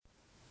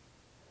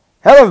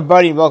Hello,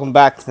 everybody. Welcome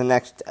back to the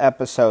next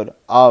episode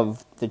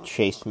of the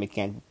Chase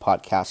McAndrew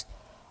podcast.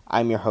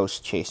 I'm your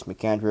host, Chase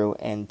McAndrew,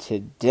 and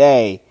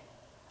today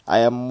I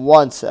am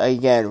once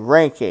again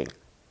ranking,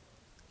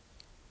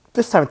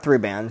 this time 3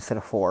 bands instead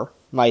of 4,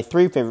 my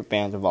 3 favorite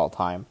bands of all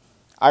time: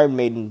 Iron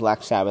Maiden,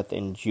 Black Sabbath,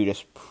 and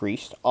Judas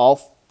Priest, all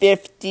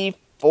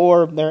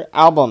 54 of their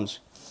albums.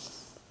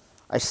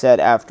 I said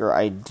after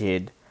I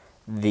did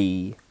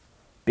the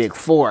Big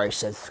 4, I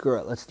said, screw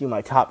it, let's do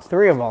my top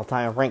 3 of all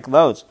time and rank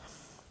those.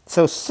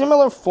 So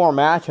similar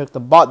format, I took the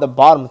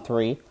bottom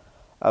 3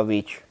 of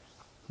each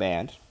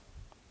band.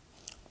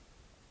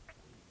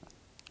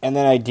 And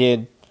then I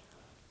did,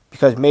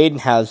 because Maiden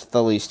has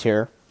the least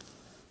here,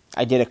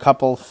 I did a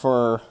couple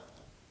for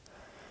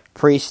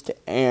Priest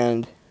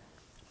and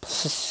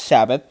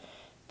Sabbath.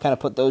 Kind of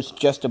put those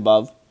just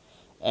above.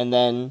 And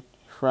then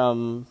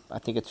from, I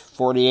think it's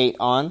 48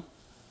 on,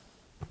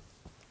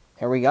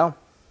 here we go.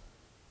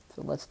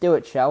 So let's do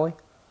it, shall we?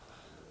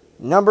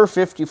 Number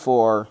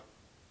 54.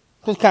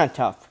 It was kind of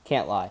tough,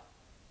 can't lie.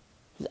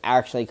 It was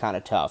actually kind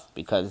of tough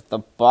because the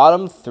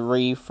bottom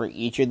 3 for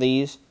each of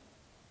these,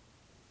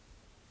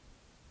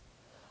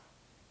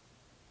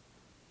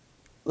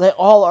 they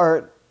all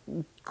are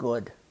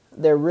good.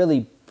 They're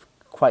really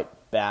quite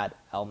bad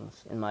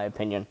albums, in my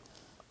opinion.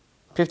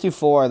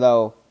 54,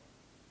 though,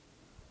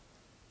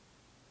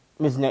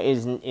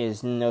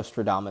 is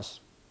Nostradamus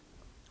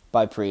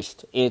by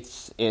Priest.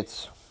 It's a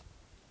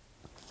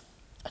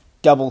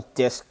double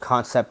disc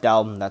concept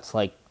album that's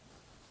like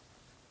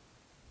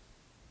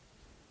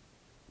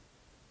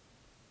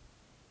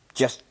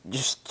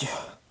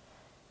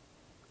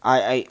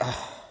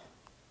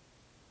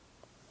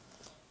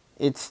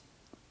it's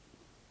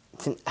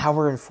an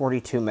hour and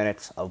 42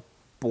 minutes of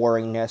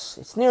boringness.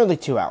 It's nearly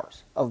 2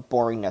 hours of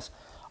boringness.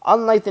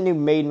 Unlike the new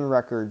Maiden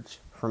records,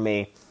 for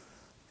me,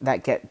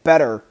 that get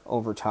better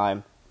over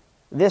time,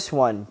 this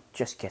one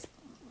just gets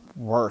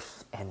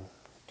worse. And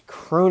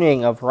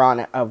crooning of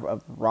Rob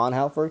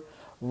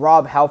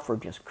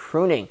Halford just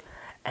crooning,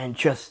 and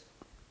just,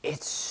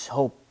 it's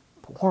so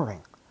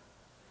boring.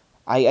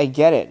 I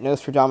get it.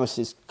 Nostradamus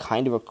is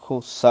kind of a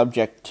cool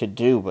subject to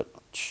do, but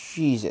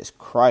Jesus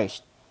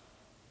Christ,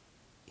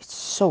 it's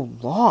so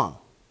long.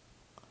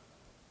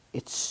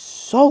 It's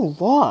so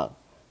long.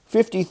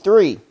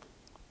 53,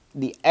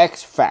 The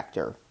X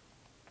Factor.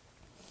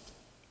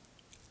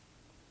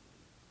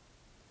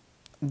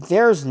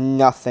 There's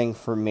nothing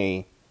for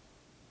me.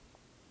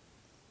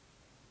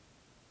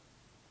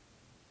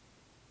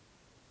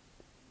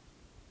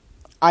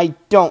 I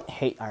don't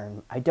hate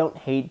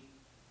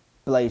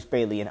Blaze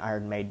Bayley and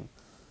Iron Maiden.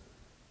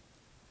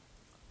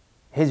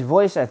 His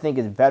voice, I think,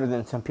 is better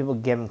than some people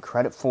give him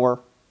credit for.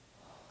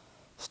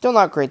 Still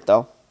not great,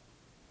 though.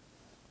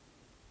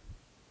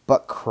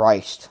 But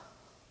Christ,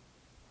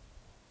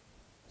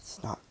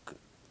 it's not good.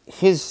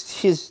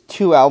 His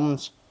 2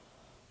 albums,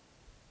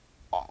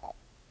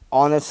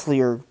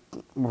 honestly, are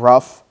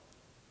rough.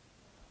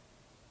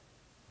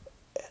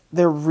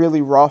 They're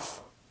really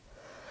rough.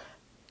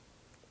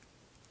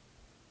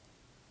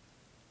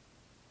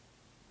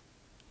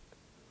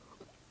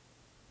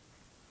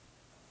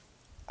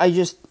 I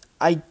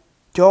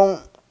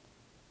don't.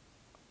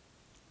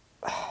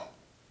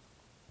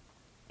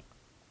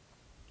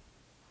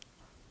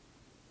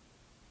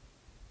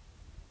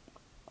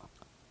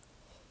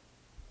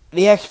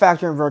 The X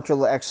Factor and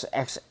Virtual XI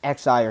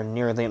are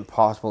nearly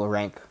impossible to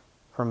rank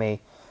for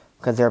me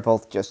because they're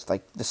both just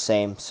like the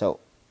same.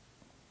 So,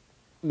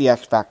 the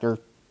X Factor,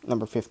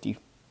 number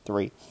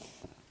 53.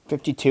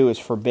 52 is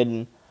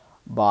Forbidden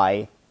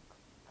by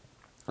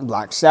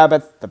Black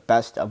Sabbath, the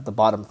best of the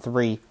bottom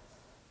 3.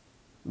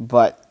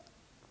 But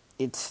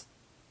it's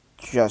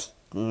just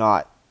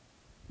not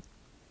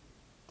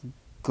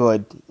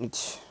good.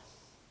 It's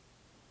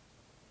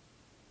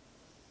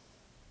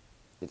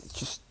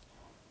just,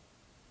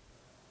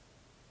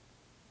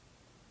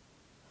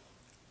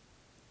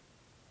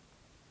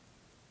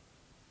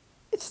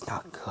 it's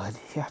not good.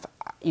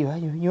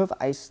 You have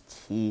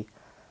Ice-T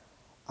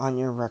on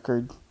your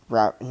record.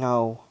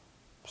 No,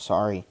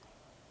 sorry,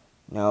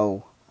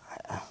 no.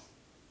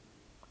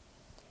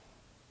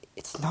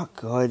 It's not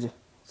good.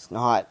 It's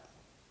not.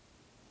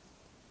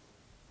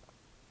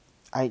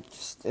 I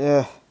just,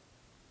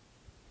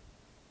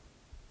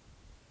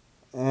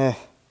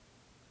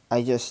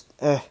 I just,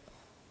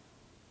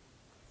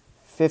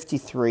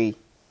 53,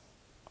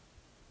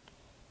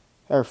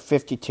 or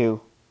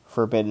 52,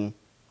 Forbidden,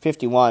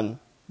 51,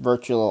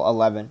 Virtual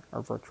 11,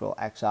 or Virtual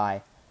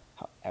XI,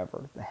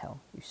 however the hell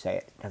you say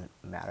it, doesn't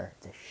matter,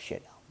 it's a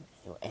shit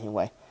album,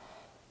 anyway,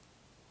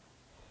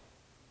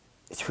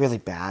 it's really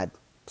bad,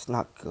 it's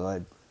not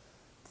good,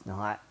 it's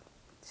not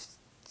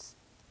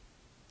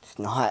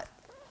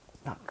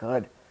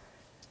good.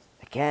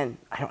 Again,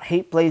 I don't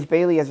hate Blaze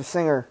Bayley as a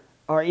singer,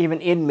 or even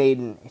in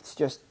Maiden. It's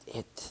just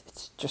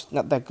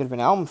not that good of an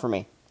album for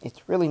me.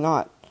 It's really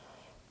not.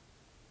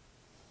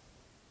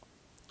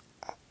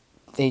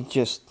 They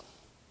just,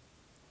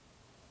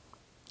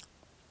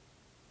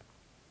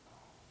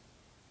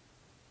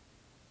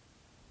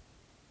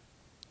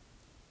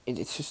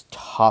 it's just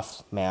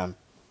tough, man.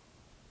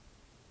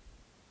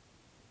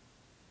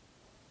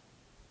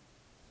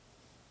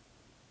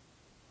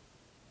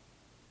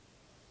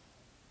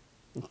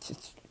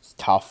 It's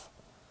tough.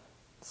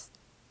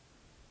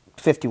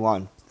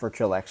 51,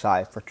 Virtual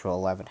XI, Virtual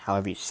 11,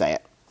 however you say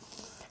it.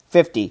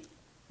 50,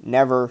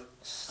 Never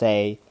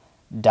Say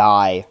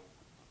Die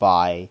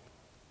by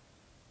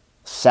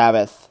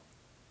Sabbath. I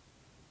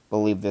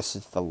believe this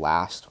is the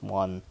last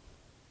one.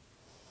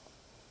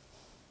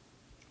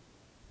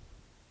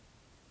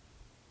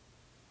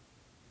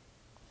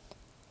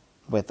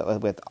 With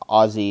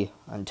Ozzy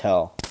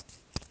until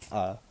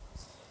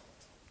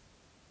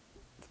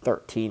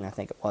 13, I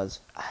think it was.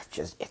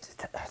 It's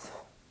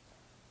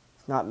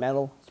not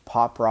metal. It's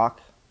pop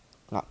rock.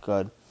 Not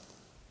good.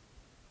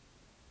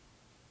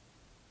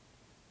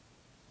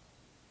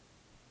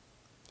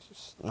 It's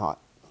just not.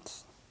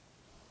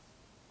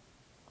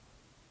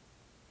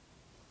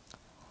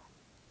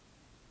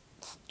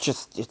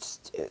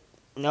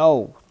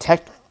 No.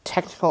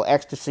 Technical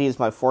Ecstasy is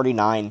my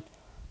 49.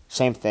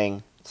 Same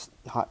thing. It's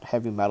not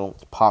heavy metal.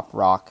 It's pop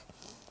rock.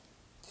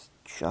 It's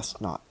just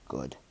not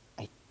good.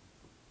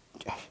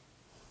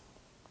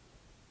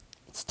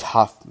 It's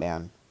tough,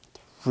 man.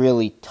 It's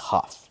really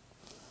tough.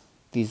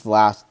 These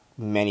last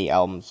many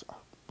albums are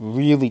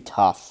really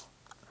tough.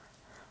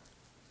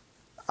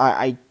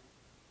 I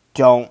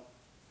don't.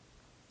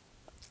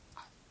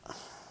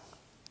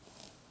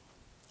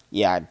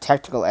 Yeah,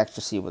 Technical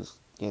Ecstasy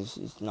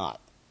is not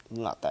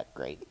that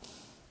great.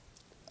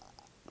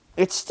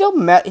 It's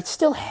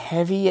still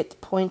heavy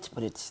at points,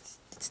 but it's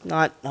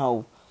not.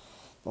 No,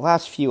 the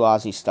last few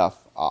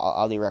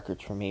Ozzy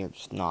records for me are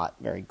just not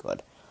very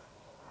good.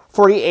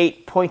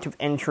 48, Point of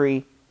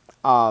Entry.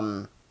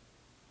 Always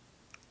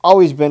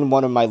been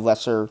one of my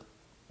lesser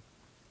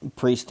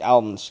Priest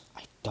albums.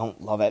 I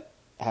don't love it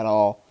at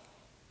all.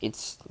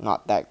 It's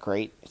not that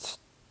great. It's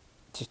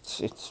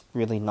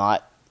really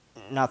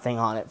nothing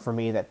on it for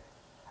me that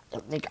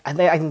I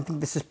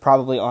think this is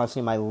probably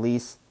honestly my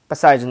least,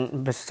 besides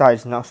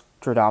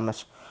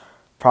Nostradamus,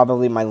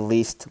 probably my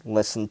least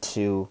listened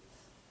to,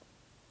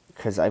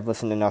 because I've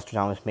listened to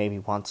Nostradamus maybe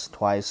once,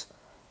 twice.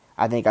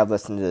 I think I've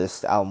listened to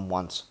this album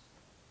once.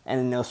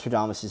 And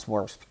Nostradamus is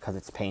worse because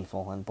it's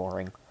painful and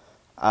boring.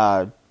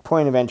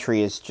 Point of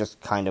Entry is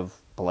just kind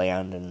of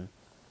bland and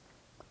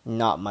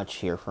not much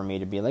here for me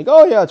to be like,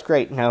 oh yeah, it's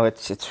great. No,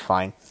 it's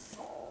fine.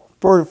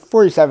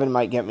 47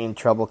 might get me in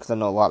trouble because I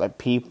know a lot of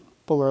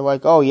people are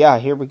like, oh yeah,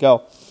 here we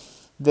go.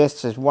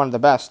 This is one of the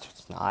best.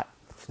 It's not.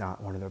 It's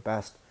not one of the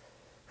best.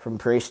 From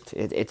Priest,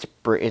 it's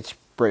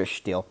British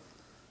steel.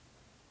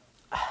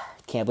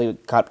 Can't believe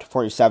it got up to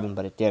 47,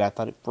 but it did. I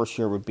thought it for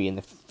sure would be in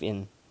the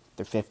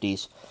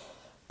 50s.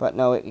 But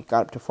no, it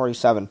got up to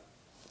 47,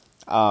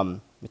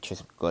 which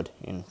isn't good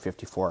in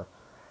 54.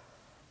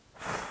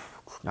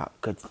 Not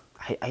good.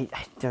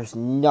 There's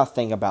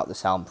nothing about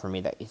this album for me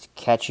that is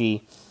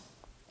catchy.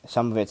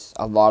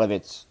 A lot of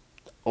it's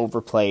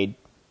overplayed.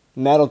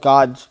 Metal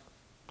Gods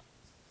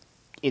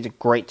is a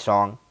great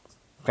song.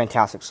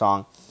 Fantastic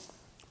song.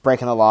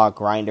 Breaking the Law,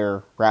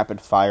 Grinder, Rapid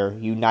Fire,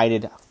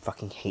 United. I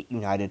fucking hate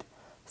United.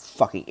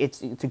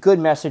 It's a good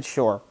message,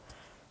 sure.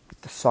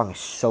 The song is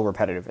so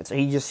repetitive.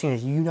 He just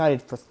seems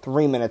united for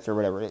 3 minutes or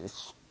whatever.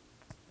 It's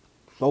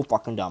so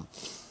fucking dumb.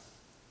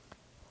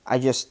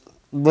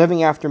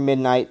 Living After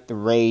Midnight, The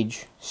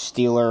Rage,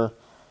 Steeler,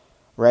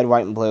 Red,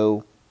 White, and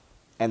Blue,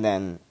 and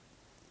then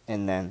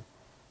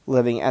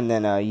Living, and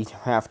then You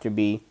Have to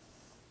Be.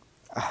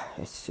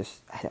 It's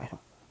just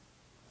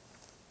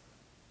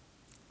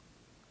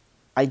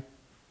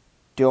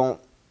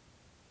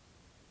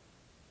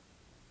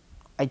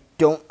I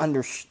don't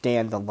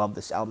understand the love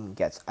this album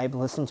gets. I've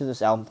listened to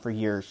this album for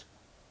years,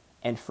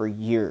 and for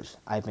years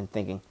I've been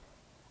thinking,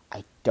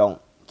 I don't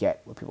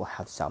get what people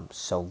have this album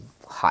so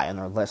high on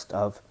their list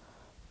of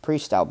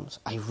Priest albums.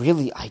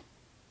 I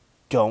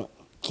don't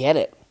get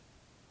it.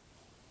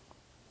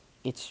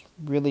 It's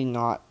really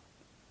not.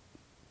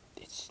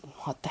 It's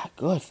not that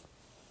good.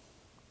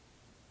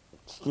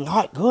 It's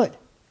not good.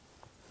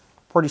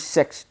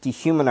 46,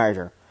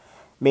 Dehumanizer.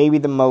 Maybe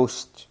the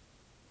most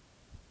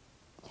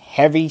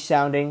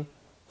heavy-sounding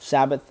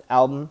Sabbath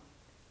album.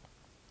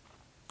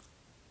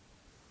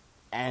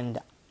 And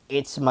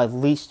it's my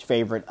least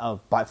favorite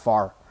by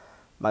far,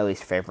 my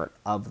least favorite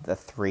of the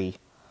 3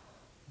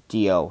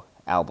 Dio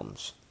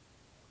albums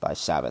by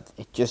Sabbath.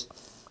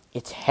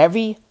 It's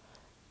heavy,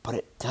 but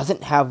it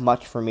doesn't have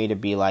much for me to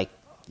be like,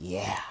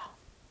 yeah.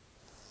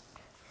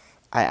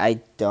 I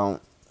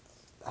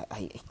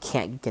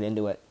can't get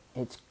into it.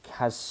 It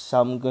has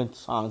some good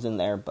songs in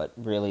there, but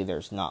really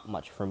there's not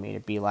much for me to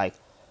be like,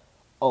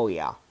 oh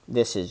yeah,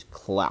 this is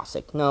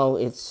classic. No,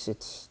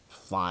 it's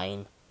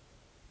fine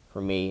for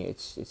me.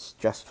 It's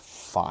just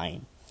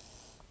fine.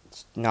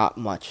 It's not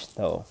much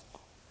though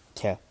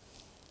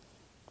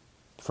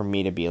for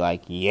me to be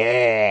like,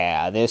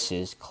 yeah, this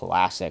is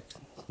classic.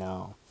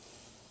 No.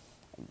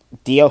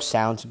 Dio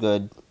sounds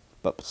good,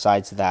 but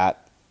besides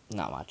that,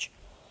 not much.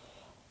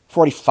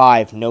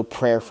 45, No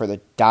Prayer for the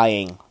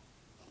Dying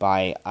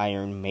by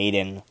Iron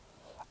Maiden.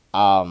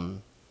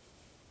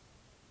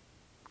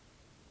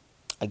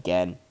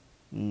 Again,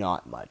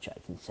 not much I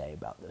can say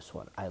about this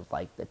one. I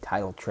like the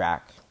title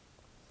track.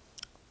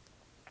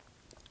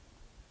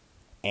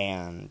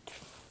 And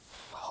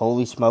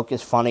Holy Smoke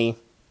is funny.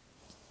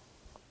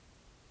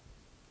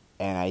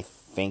 And I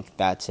think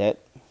that's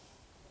it.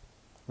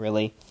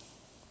 Really.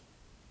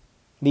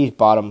 These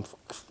bottom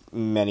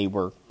many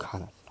were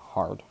kind of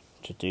hard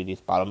to do. These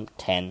bottom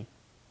 10,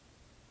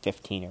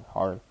 15 are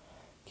hard.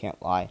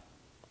 Can't lie.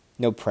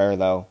 No Prayer,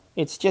 though.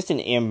 It's just an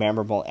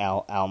immemorable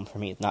album for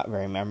me. It's not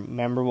very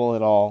memorable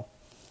at all.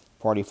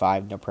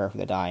 45, No Prayer for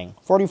the Dying.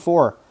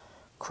 44,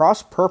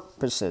 Cross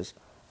Purposes.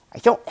 I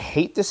don't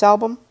hate this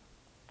album.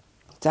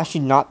 It's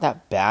actually not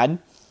that bad.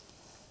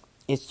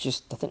 It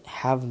just doesn't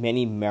have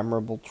many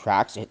memorable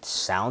tracks. It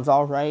sounds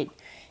alright.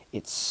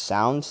 It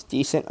sounds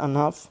decent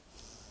enough.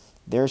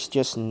 There's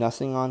just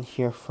nothing on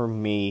here for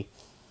me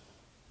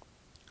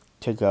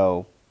to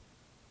go,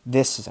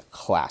 this is a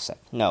classic.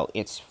 No,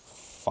 it's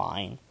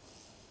fine.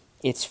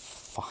 It's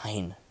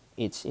fine.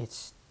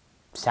 It's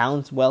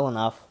sounds well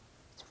enough.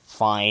 It's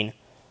fine.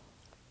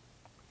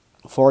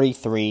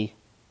 43,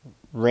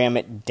 Ram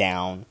It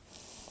Down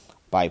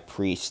by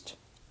Priest.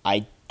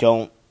 I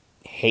don't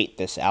hate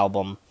this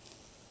album,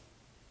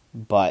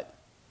 but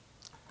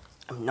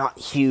I'm not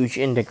huge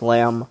into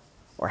glam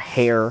or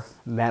hair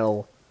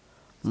metal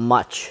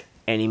much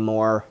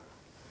anymore.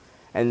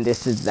 And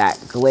this is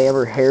that glam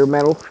or hair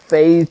metal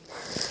phase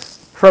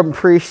from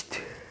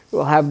Priest.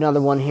 We'll have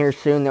another one here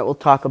soon that we'll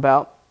talk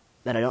about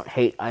that I don't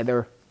hate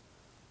either.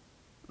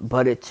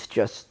 But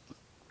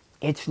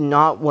it's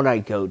not what I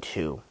go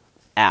to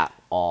at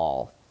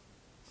all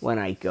when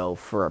I go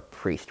for a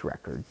Priest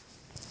record.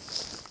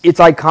 It's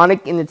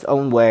iconic in its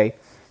own way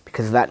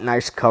because of that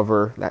nice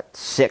cover, that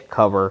sick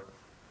cover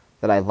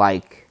that I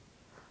like.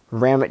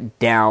 Ram It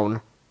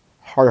Down.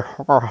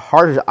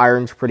 Hard as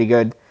Iron's pretty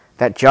good.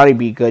 That Johnny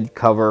B. Good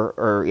cover,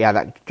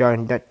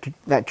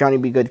 that Johnny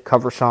B. Good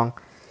cover song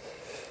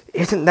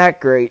isn't that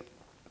great,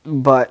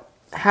 but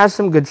has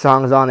some good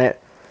songs on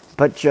it,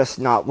 but just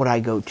not what I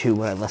go to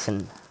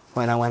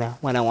when I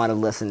want to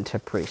listen to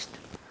Priest.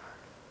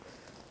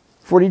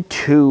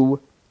 42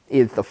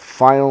 is The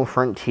Final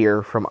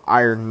Frontier from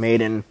Iron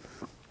Maiden.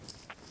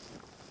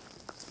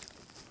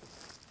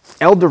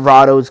 El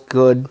Dorado's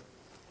good.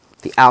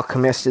 The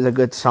Alchemist is a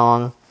good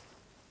song.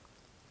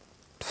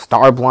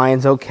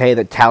 Starblind's okay.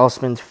 The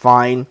Talisman's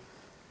fine.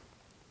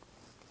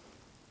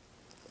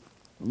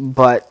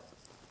 But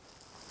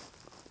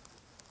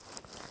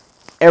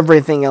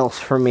everything else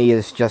for me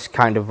is just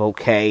kind of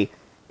okay.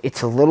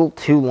 It's a little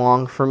too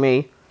long for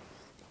me.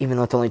 Even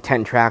though it's only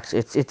 10 tracks,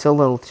 it's a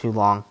little too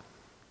long.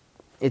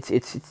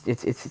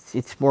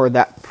 It's more of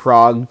that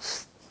prog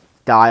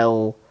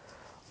style,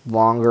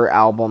 longer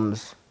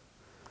albums.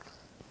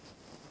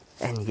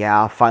 And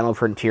yeah, Final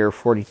Frontier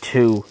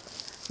 42.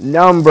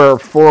 Number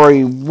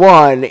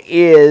 41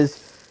 is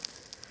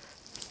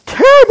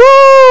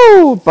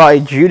Turbo by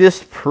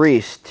Judas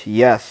Priest.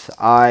 Yes,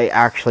 I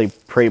actually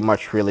pretty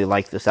much really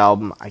like this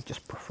album. I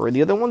just prefer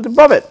the other ones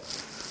above it.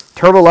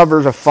 Turbo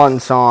Lover's a fun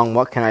song.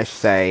 What can I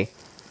say?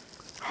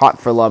 Hot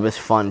for Love is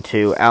fun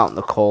too. Out in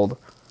the Cold.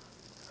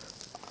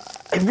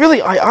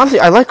 I honestly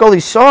like all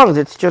these songs.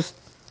 It's just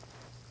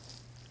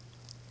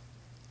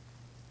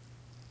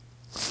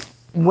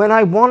when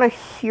I want to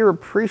hear a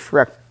Priest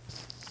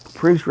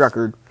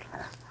record,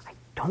 I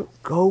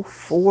don't go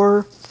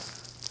for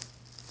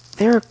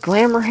their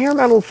glamour hair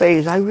metal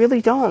phase. I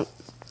really don't.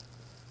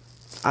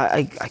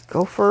 I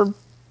go for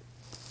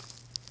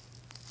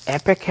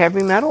epic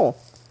heavy metal.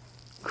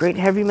 Great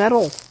heavy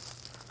metal.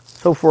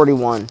 So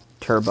 41,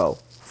 Turbo.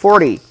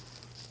 40,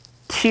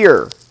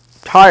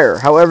 Tire,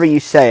 however you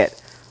say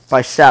it,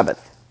 by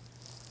Sabbath.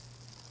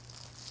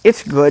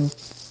 It's good.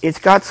 It's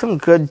got some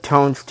good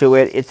tones to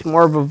it. It's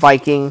more of a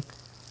Viking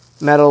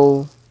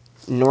metal,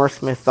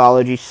 Norse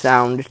mythology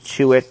sound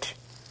to it.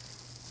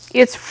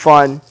 It's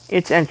fun.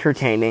 It's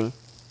entertaining.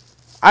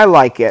 I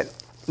like it,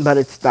 but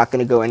it's not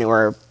going to go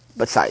anywhere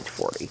besides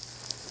 40.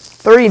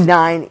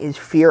 39 is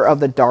Fear of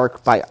the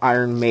Dark by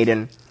Iron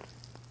Maiden.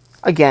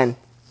 Again,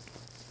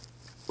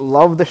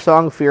 love the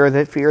song Fear of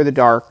the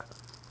Dark.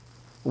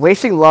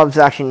 Wasting Love's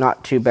actually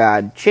not too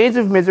bad. Chains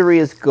of Misery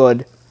is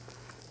good,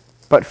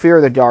 but Fear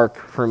of the Dark,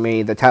 for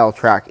me, the title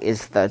track,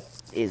 is the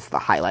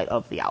highlight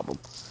of the album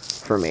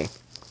for me.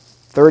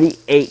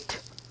 38,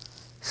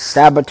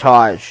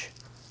 Sabotage.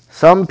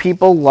 Some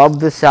people love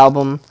this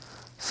album.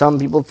 Some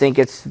people think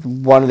it's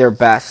one of their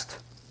best.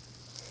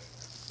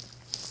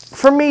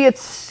 For me,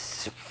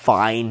 it's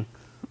fine.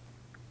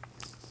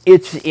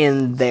 It's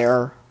in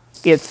there.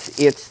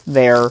 It's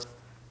there.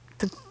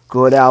 It's a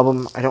good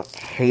album. I don't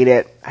hate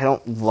it. I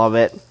don't love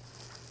it.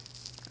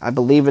 I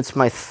believe it's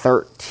my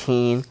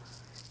 13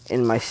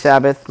 in my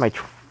Sabbath, my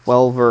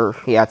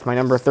 12 it's my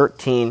number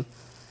 13.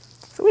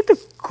 So it's a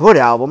good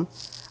album.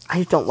 I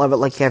just don't love it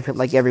like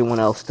everyone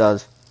else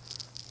does.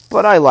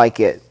 But I like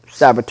it.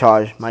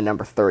 Sabotage, my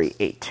number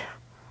 38.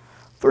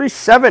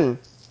 37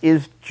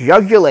 is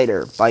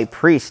Jugulator by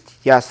Priest.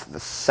 Yes, the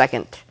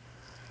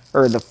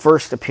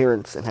first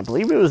appearance, and I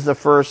believe it was the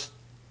first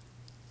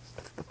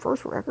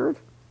record?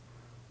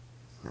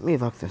 Let me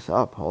look this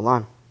up. Hold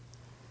on.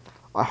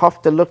 I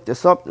have to look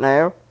this up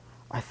now.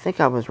 I think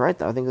I was right,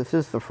 though. I think this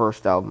is the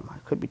first album. I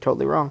could be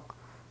totally wrong.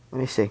 Let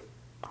me see.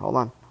 Hold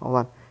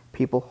on.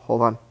 People,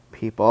 hold on.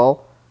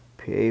 People.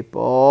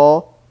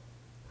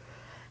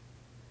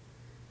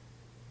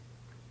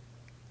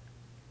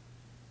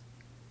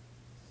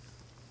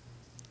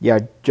 Yeah,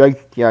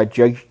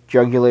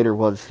 Jugulator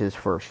was his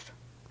first.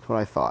 That's what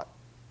I thought.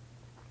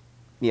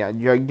 Yeah,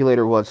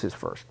 Jugulator was his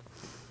first.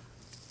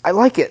 I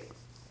like it.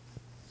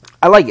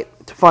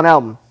 It's a fun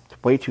album.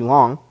 It's way too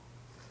long,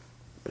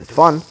 but it's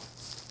fun.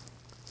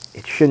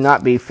 It should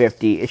not be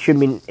 50. It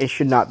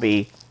should not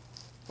be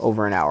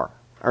over an hour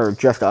or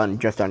just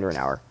under an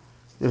hour.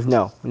 There's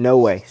no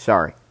way.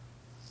 Sorry.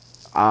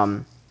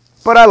 But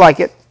I like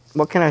it.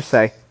 What can I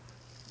say?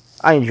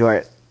 I enjoy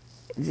it.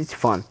 It's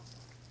fun.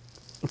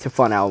 It's a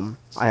fun album.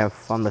 I have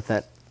fun with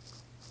it,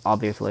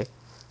 obviously.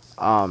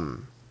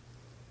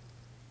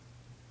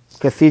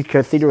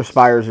 Cathedral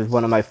Spires is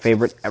one of my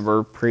favorite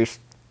ever Priest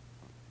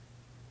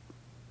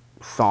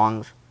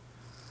songs.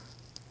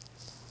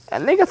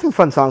 And they got some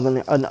fun songs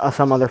on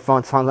some other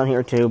fun songs on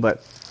here too,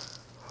 but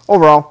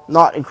overall,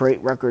 not a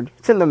great record.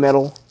 It's in the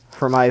middle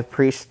for my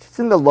Priest. It's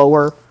in the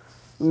lower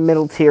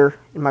middle tier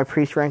in my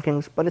Priest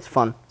rankings, but it's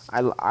fun.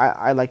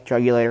 I like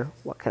Jugulator.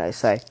 What can I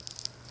say?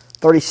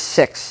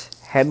 36,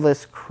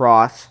 Headless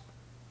Cross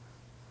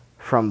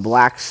from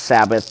Black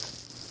Sabbath.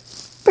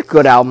 It's a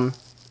good album.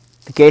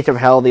 The Gates of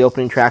Hell, the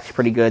opening track's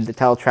pretty good. The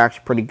title track's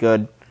pretty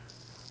good.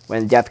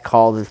 When Death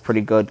Calls is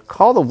pretty good.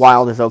 Call the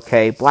Wild is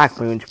okay. Black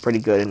Moon's pretty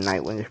good, and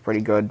Nightwind is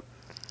pretty good.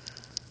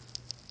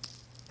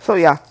 So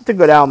yeah, it's a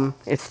good album.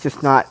 It's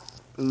just not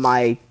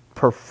my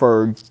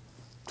preferred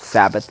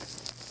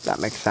Sabbath. That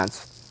makes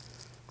sense.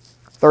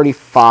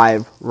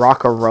 35,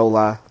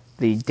 Rockarola,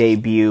 the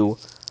debut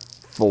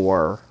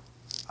for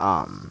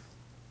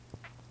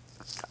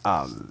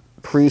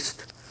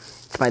Priest.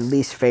 It's my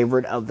least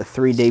favorite of the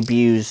 3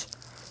 debuts.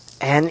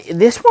 And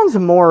this one's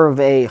more of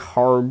a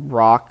hard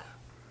rock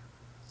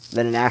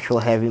than an actual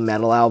heavy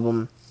metal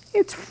album.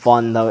 It's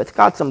fun, though. It's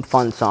got some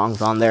fun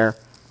songs on there.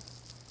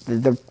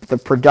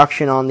 The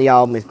production on the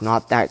album is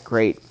not that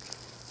great.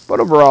 But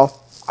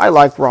overall, I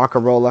like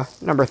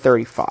Rockarola. Number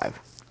 35.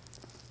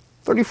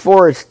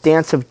 34 is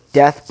Dance of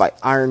Death by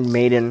Iron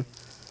Maiden.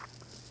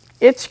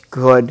 It's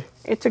good.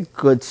 It's a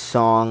good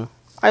song.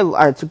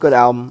 It's a good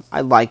album.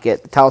 I like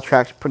it. The title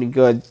track's pretty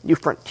good. New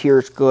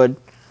Frontier's good.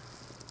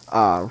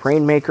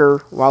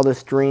 Rainmaker,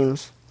 Wildest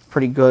Dreams,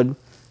 pretty good.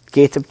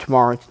 Gates of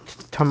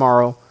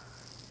Tomorrow.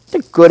 It's a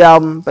good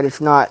album, but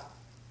it's not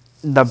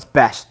the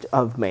best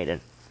of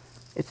Maiden.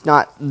 It's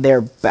not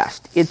their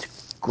best.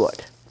 It's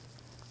good.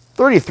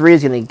 33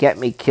 is going to get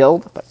me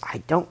killed, but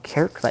I don't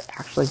care because I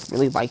actually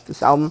really like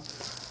this album.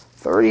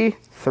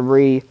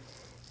 33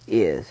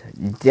 is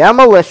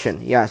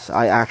Demolition. Yes,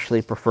 I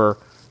actually prefer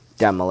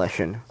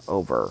Demolition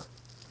over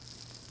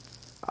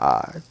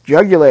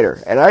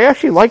Jugulator. And I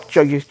actually like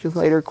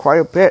Jugulator quite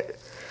a bit.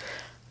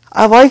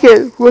 I like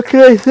it. What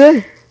can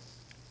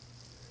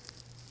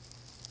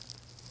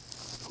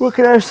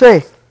I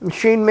say?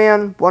 Machine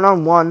Man, One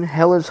on One,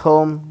 Hell is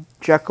Home,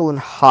 Jekyll and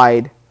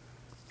Hyde,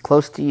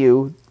 Close to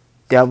You,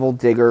 Devil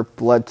Digger,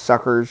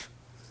 Bloodsuckers,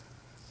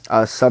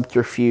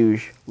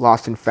 Subterfuge,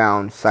 Lost and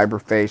Found,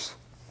 Cyberface,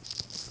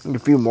 and a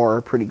few more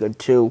are pretty good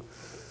too.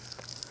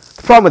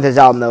 The problem with this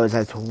album, though, is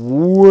that it's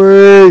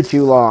way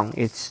too long.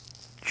 It's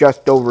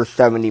just over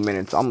 70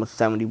 minutes, almost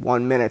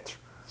 71 minutes.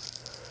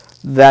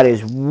 That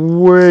is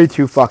way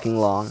too fucking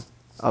long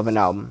of an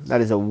album.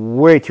 That is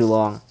way too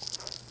long.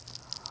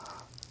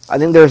 I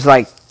think there's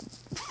like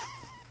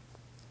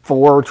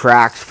 5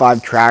 tracks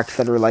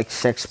that are like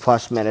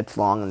 6+ minutes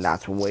long, and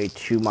that's way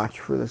too much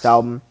for this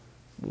album.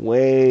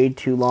 Way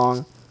too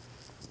long.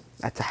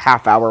 That's a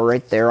half hour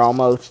right there,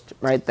 almost.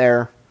 Right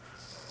there.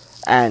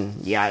 And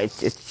yeah, it's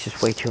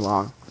just way too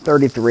long.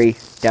 33,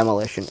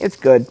 Demolition. It's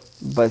good,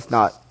 but it's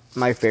not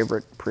my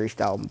favorite Priest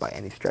album by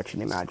any stretch of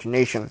the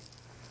imagination.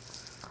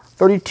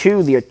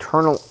 32, The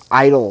Eternal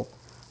Idol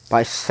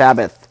by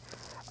Sabbath.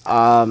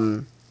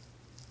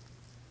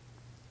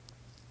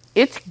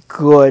 It's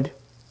good.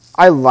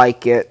 I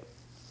like it.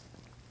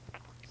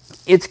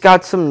 It's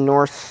got some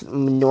Norse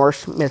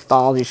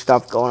mythology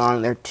stuff going on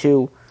in there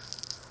too.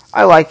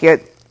 I like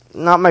it.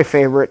 Not my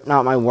favorite,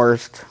 not my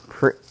worst.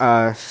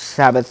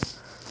 Sabbath.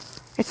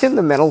 It's in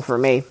the middle for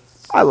me.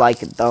 I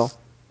like it though.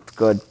 It's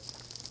good.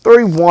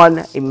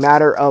 31, A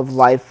Matter of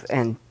Life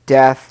and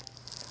Death,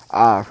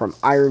 from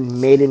Iron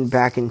Maiden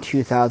back in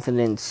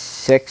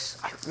 2006.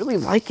 I really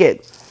like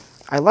it.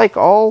 I like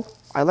all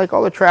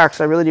the tracks.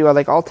 I really do. I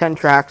like all 10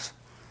 tracks.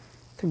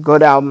 It's a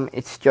good album.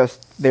 It's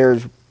just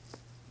there's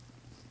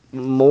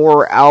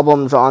more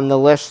albums on the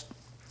list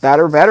that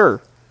are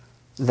better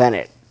than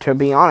it. To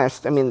be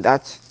honest, I mean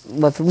that's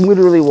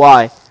literally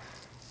why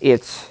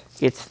it's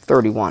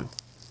 31.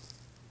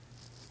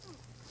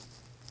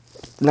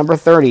 Number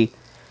 30,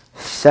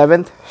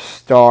 Seventh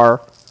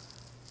Star,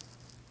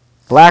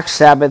 Black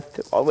Sabbath.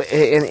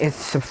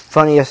 It's the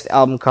funniest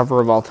album cover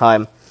of all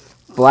time.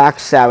 Black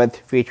Sabbath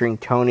featuring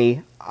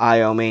Tony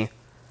Iommi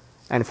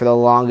And for the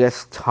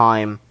longest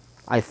time,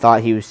 I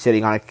thought he was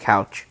sitting on a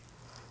couch.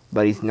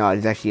 But he's not.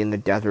 He's actually in the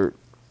desert.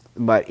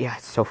 But, yeah,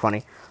 it's so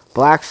funny.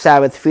 Black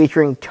Sabbath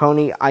featuring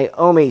Tony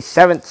Iommi,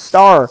 7th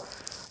star.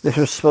 This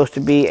was supposed to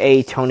be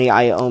a Tony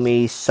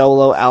Iommi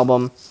solo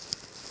album.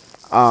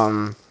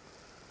 And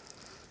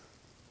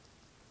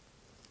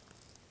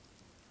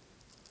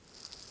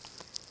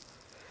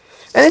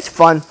it's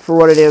fun for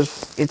what it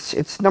is.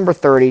 It's number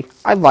 30.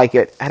 I like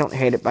it. I don't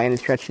hate it by any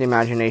stretch of the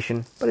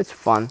imagination. But it's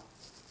fun.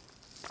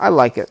 I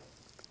like it.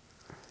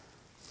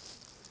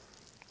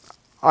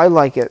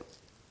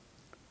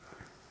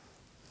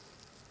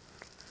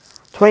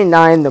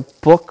 29, The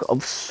Book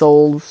of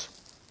Souls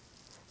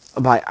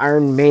by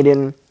Iron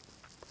Maiden.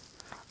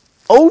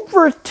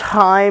 Over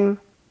time,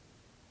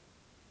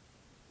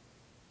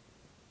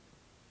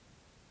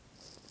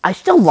 I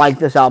still like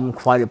this album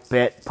quite a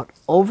bit, but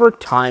over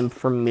time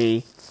for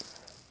me,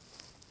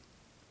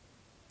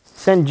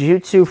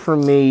 Senjutsu for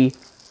me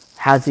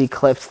has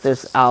eclipsed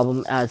this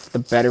album as the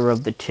better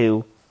of the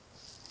two.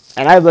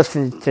 And I've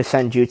listened to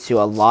Senjutsu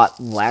a lot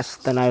less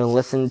than I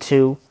listened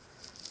to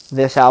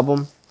this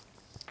album.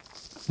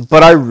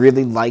 But I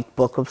really like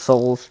Book of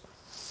Souls.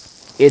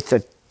 It's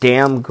a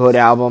damn good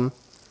album.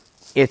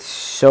 It's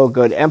so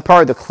good.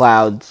 Empire of the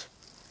Clouds.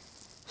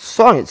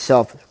 Song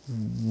itself is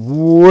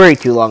way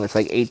too long. It's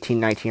like 18,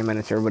 19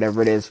 minutes or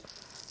whatever it is.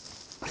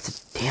 But it's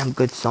a damn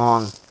good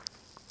song.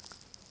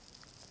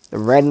 The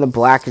Red and the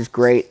Black is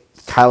great.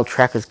 The title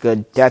track is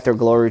good. Death or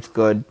Glory is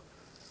good.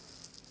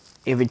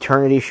 If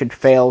Eternity Should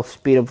Fail,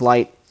 Speed of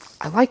Light.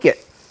 I like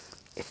it.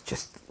 It's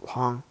just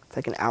long. It's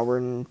like an hour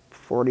and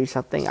 40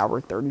 something, hour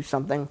 30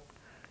 something.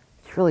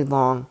 It's really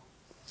long.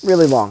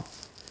 Really long.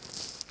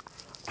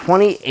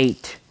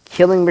 28.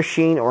 Killing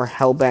Machine or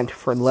Hellbent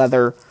for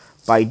Leather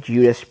by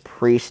Judas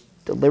Priest.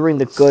 Delivering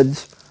the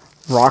Goods.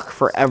 Rock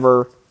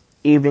Forever.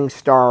 Evening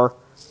Star.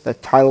 The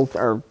title,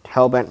 or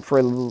Hellbent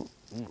for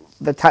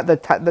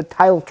the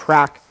title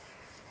track.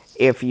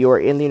 If you're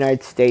in the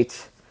United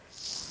States,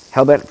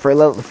 Hellbent for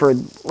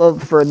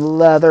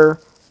Leather,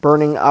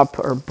 Burning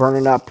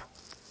Up.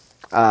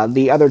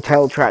 The other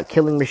title track,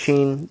 Killing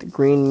Machine, the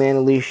Green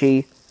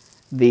Manalishi,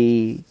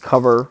 the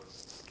cover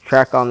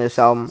track on this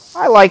album.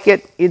 I like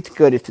it. It's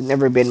good. It's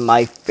never been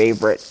my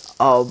favorite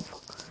of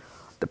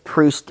the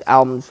Priest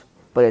albums,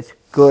 but it's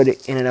good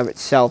in and of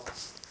itself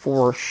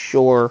for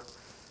sure.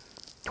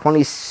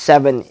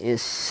 27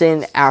 is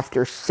Sin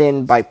After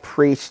Sin by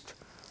Priest.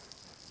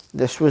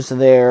 This was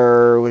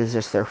their,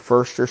 their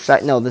first or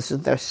second? No, this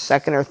is their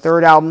second or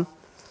third album.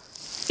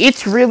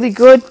 It's really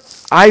good.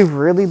 I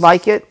really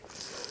like it.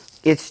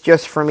 It's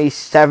just, for me,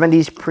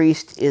 70s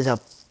Priest is a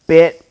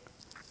bit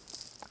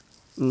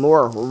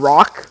more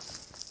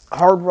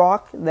hard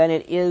rock, than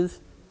it is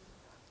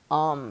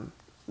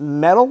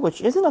metal,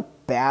 which isn't a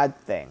bad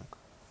thing.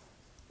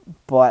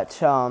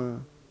 But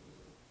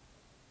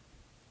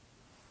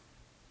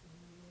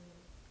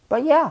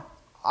yeah,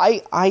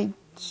 I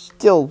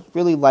still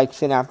really like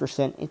Sin After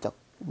Sin. It's a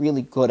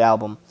really good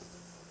album.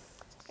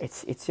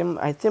 It's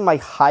in my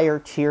higher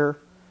tier.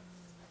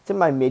 It's in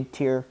my mid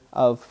tier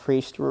of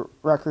Priest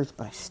records,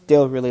 but I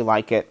still really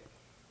like it.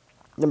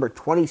 Number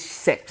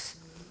 26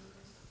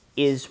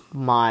 is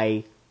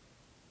my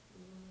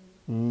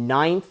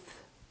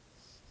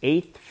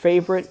eighth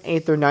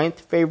or ninth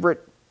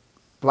favorite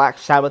Black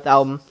Sabbath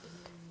album.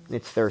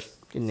 It's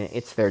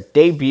their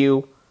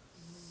debut.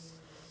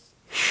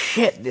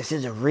 Shit, this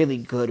is a really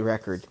good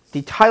record.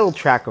 The title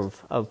track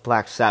of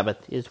Black Sabbath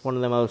is one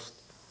of the most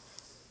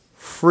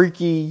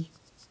freaky,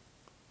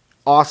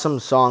 awesome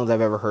songs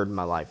I've ever heard in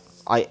my life.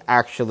 I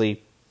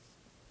actually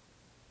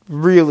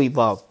really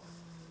love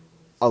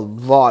a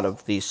lot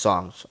of these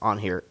songs on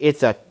here.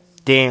 It's a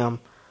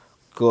damn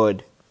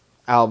good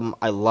album.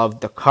 I love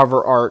the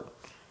cover art.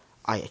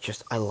 I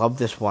love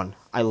this one.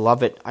 I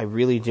love it. I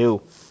really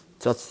do.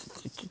 So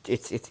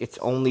it's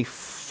only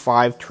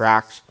 5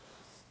 tracks,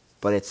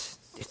 but it's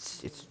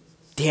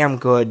damn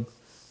good.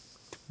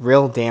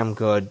 Real damn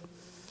good.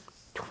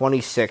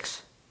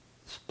 26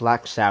 is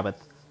Black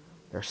Sabbath,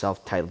 their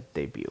self-titled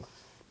debut.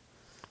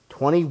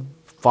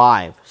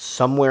 25,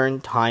 Somewhere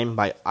in Time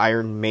by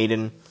Iron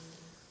Maiden.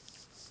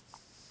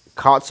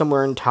 Caught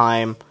Somewhere in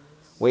Time,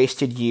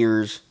 Wasted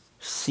Years,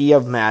 Sea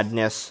of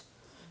Madness,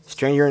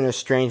 Stranger in a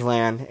Strange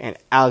Land, and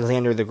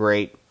Alexander the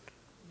Great.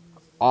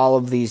 All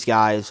of these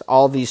guys,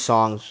 all these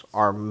songs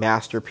are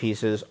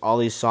masterpieces. All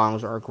these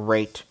songs are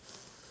great.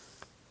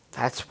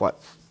 That's what,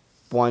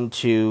 1,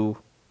 2,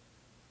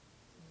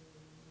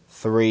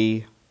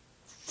 3,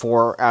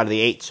 4 out of the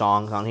 8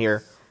 songs on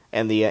here,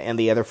 and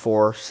the other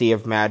 4, Sea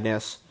of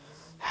Madness,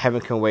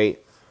 Heaven Can Wait,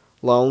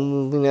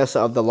 Loneliness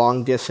of the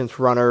Long Distance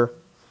Runner,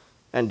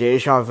 and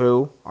Deja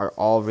Vu are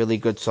all really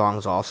good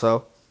songs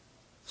also.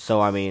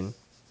 So, I mean,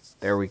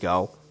 there we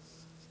go.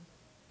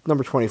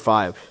 Number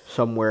 25,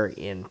 Somewhere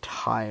in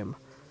Time.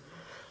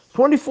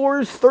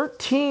 24 is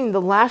 13,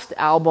 the last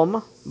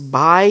album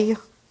by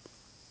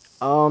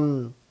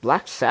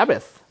Black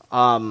Sabbath.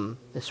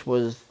 This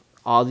was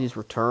Ozzy's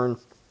return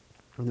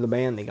to the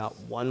band. They got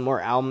one more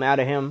album out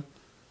of him.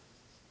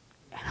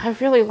 And I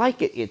really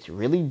like it. It's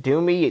really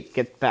doomy. It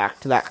gets back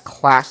to that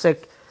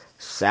classic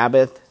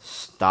Sabbath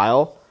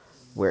style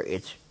where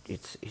it's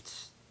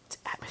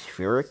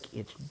atmospheric,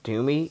 it's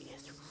doomy,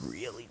 it's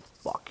really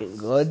fucking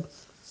good.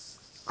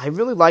 I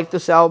really like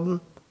this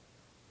album,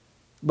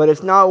 but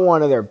it's not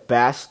one of their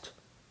best.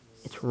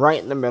 It's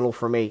right in the middle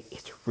for me.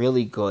 It's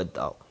really good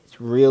though.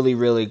 It's really,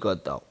 really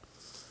good though.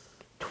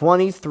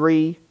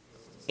 23,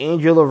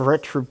 Angel of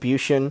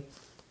Retribution.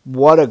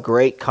 What a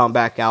great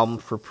comeback album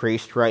for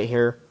Priest right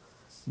here.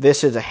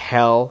 This is a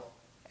hell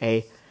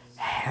of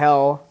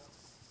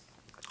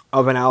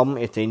an album.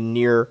 It's a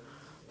near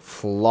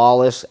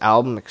flawless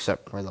album,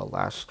 except for the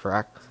last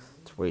track.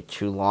 It's way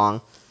too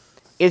long.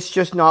 It's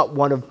just not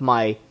one of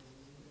my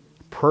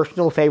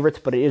personal favorites,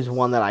 but it is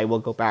one that I will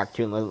go back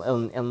to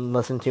and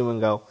listen to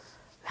and go,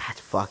 that's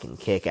fucking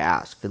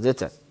kick-ass, because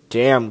it's a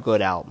damn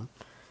good album.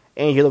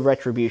 Angel of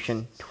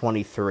Retribution,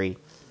 23.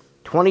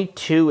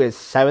 22 is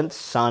Seventh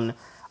Son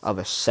of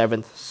a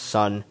Seventh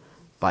Son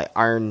by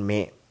Iron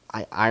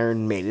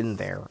Maiden,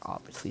 their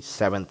obviously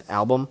seventh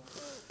album.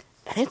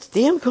 And it's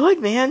damn good,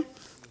 man.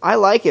 I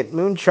like it.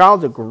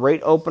 Moonchild's a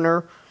great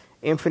opener.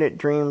 Infinite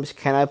Dreams,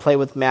 Can I Play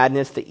with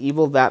Madness, The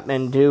Evil That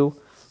Men Do,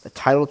 the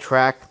title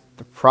track,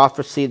 The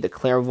Prophecy, The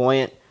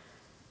Clairvoyant,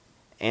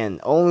 and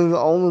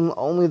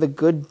Only the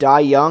Good Die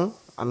Young.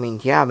 I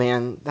mean, yeah,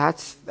 man,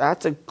 that's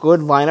a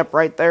good lineup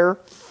right there.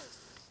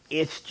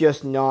 It's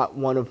just not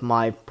one of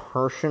my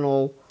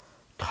personal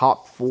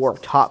top 4,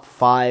 top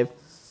 5,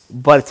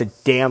 but it's a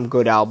damn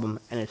good album,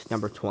 and it's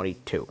number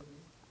 22.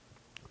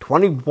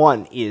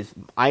 21 is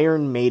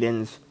Iron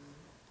Maiden's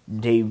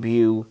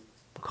debut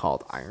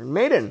called Iron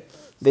Maiden.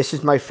 This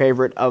is my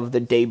favorite of the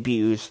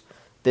debuts.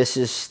 This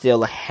is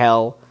still a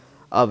hell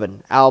of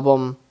an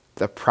album.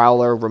 The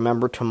Prowler,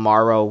 Remember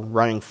Tomorrow,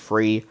 Running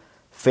Free,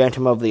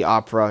 Phantom of the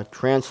Opera,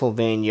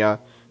 Transylvania,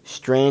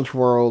 Strange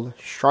World,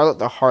 Charlotte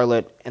the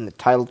Harlot, and the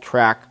title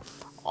track.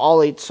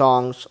 All 8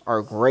 songs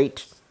are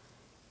great.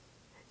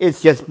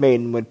 It's just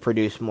Maiden would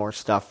produce more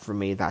stuff for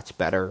me. That's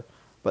better.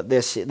 But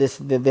this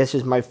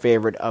is my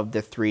favorite of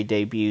the 3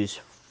 debuts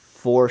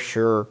for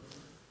sure.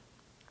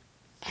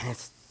 And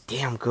it's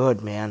damn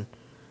good, man.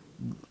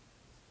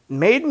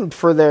 Maiden,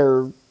 for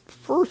their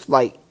first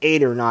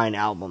 8 or 9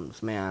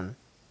 albums, man.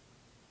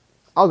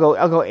 I'll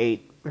go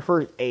 8. The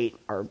first 8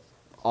 are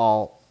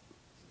all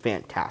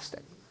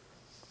fantastic.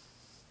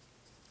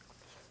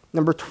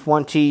 Number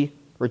 20,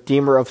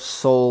 Redeemer of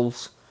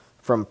Souls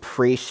from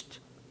Priest.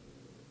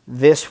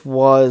 This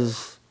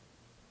was,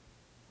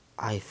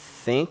 I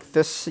think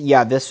this is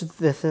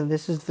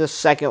the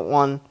second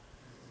one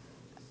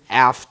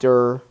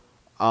after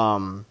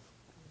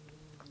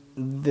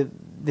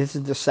this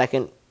is the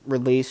second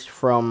release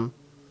from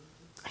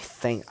I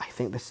think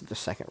this is the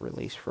second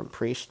release from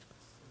Priest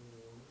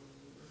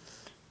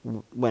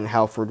when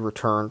Halford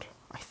returned,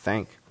 I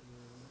think.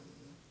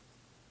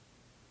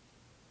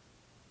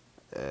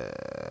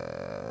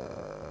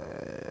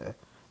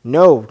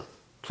 No,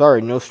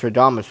 sorry,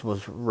 Nostradamus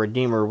was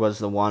Redeemer was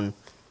the one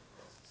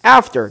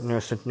after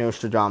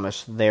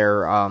Nostradamus.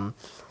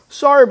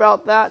 Sorry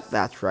about that.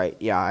 That's right.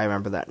 Yeah, I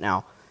remember that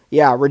now.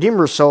 Yeah,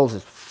 Redeemer of Souls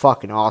is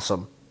fucking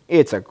awesome.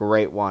 It's a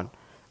great one.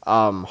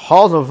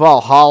 Halls of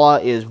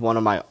Valhalla is one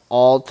of my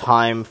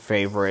all-time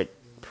favorite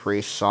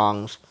Priest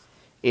songs.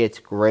 It's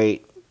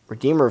great.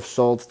 Redeemer of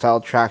Souls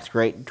title track's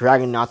great.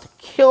 Dragon Knot, the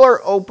killer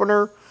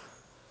opener.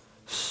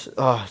 It's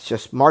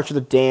just March of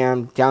the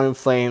Damned, Down in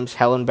Flames,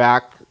 Hell and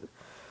Back,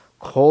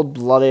 Cold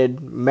Blooded.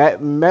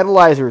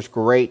 Metalizer's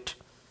great.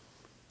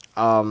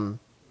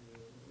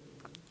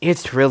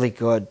 It's really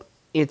good.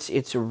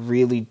 It's a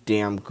really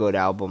damn good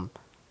album.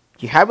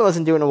 If you haven't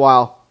listened to it in a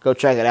while, go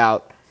check it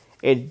out.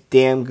 It's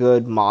damn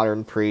good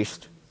modern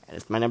Priest. And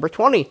it's my number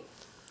 20.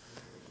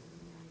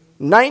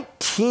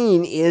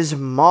 19 is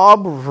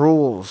Mob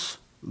Rules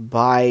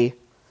by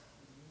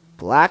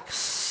Black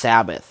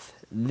Sabbath.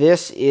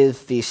 This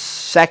is the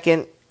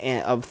second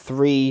of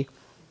 3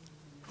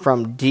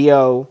 from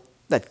Dio.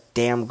 That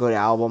damn good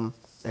album.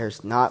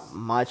 There's not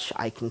much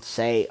I can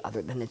say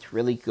other than it's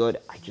really good.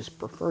 I just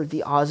prefer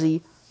the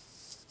Ozzy.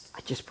 I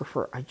just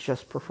prefer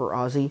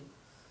Ozzy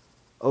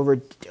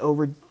over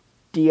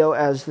Dio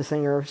as the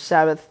singer of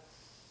Sabbath.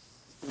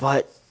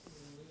 But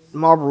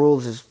Mob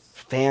Rules is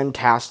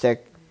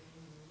fantastic.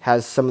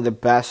 Has some of the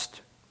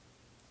best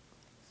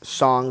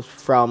songs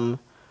from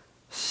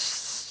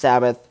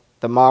Sabbath.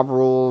 The Mob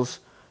Rules,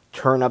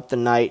 Turn Up the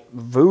Night.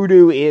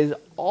 Voodoo is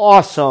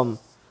awesome.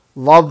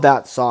 Love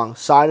that song.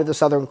 Side of the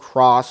Southern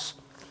Cross.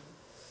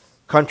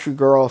 Country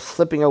Girl,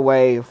 Slipping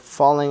Away,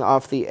 Falling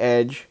Off the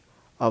Edge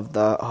of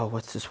the... Oh,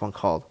 what's this one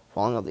called?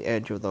 Falling Off the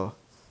Edge of the...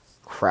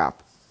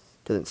 Crap.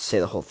 Doesn't say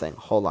the whole thing.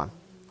 Hold on.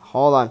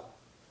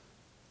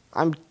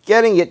 I'm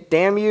getting it,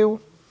 damn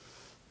you.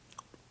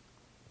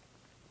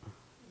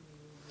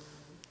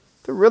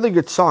 It's a really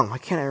good song. Why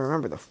can't I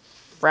remember the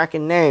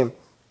fracking name?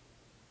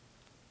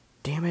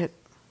 Damn it.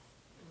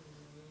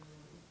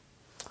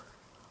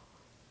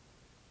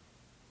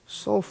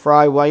 Soul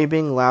Fry, why are you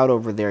being loud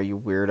over there, you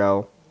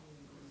weirdo?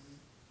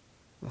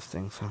 This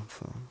thing sounds...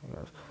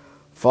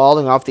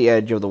 Falling Off the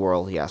Edge of the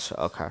World. Yes,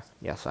 okay.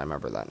 Yes, I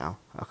remember that now.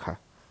 Okay.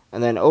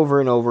 And then Over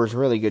and Over is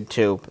really good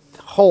too.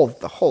 But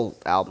the whole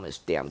album is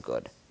damn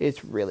good.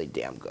 It's really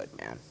damn good,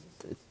 man.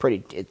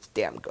 It's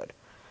damn good.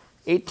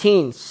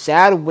 18,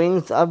 Sad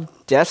Wings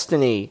of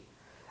Destiny.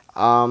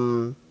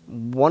 One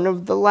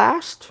of the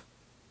last,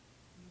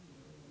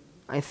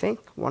 I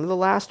think. One of the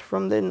last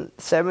from the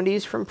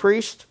 70s from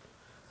Priest.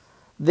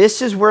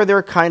 This is where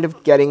they're kind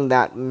of getting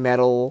that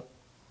metal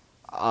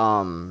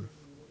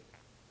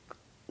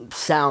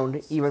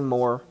sound even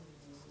more.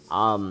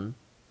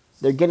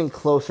 They're getting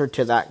closer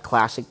to that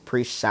classic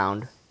Priest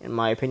sound, in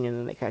my opinion,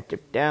 and they kind of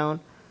dip down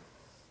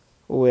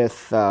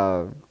with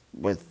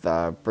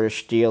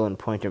British Steel and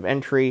Point of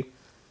Entry,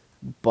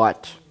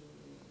 but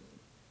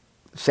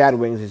Sad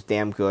Wings is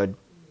damn good.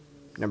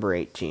 Number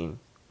 18,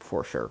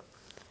 for sure.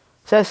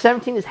 So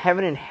 17 is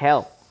Heaven and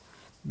Hell,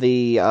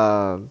 the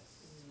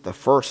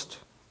first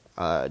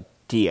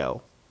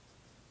Dio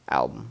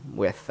album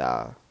with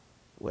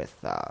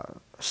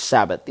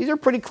Sabbath. These are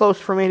pretty close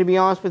for me, to be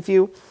honest with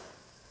you.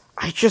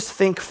 I just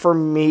think for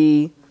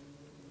me,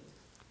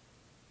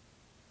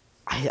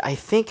 I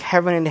think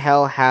Heaven and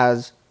Hell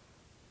has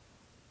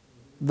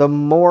the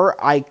more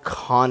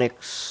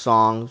iconic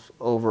songs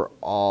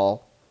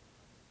overall,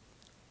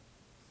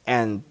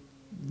 and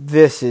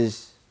this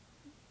is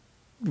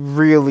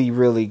really,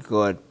 really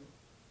good.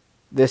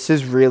 This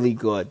is really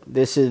good.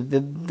 This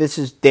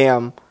is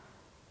damn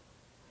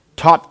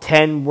top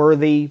 10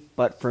 worthy,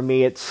 but for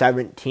me it's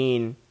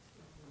 17.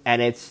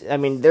 And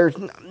there's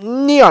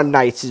Neon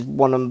Nights is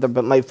one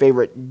of my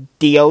favorite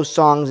Dio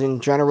songs in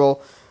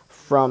general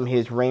from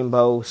his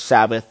Rainbow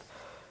Sabbath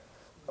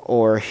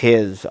or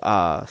his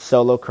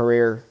solo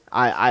career.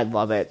 I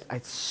love it.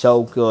 It's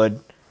so good.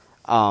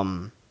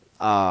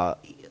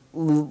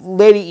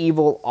 Lady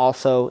Evil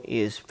also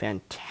is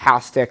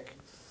fantastic.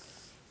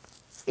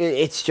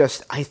 It's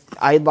just,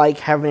 I like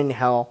Heaven and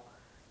Hell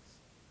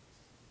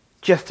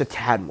just a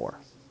tad more.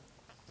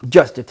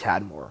 Just a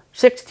tad more.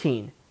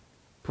 16.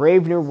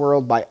 Brave New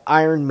World by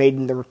Iron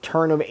Maiden, the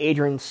return of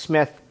Adrian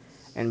Smith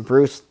and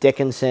Bruce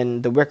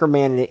Dickinson. The Wicker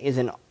Man is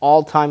an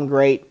all-time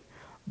great.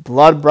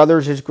 Blood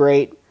Brothers is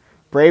great.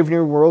 Brave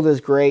New World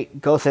is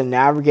great. Ghost and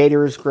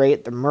Navigator is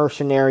great. The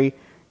Mercenary,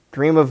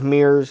 Dream of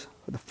Mirrors,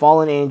 The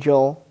Fallen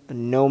Angel, The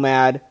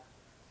Nomad.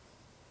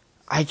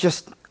 I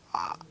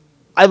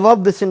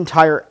love this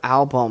entire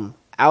album.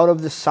 Out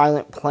of the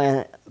Silent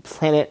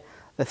Planet,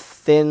 the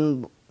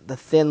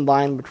thin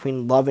line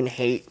between love and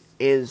hate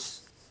is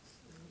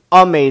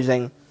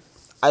amazing.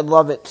 I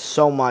love it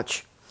so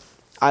much.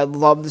 I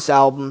love this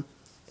album.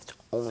 It's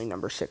only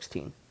number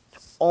 16.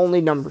 It's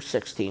only number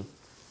 16.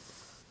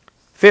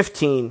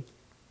 15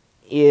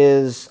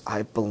 is,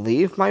 I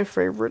believe, my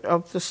favorite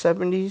of the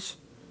 70s.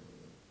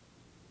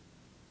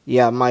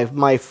 Yeah,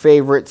 my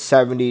favorite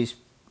 70s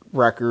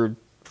record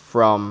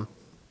from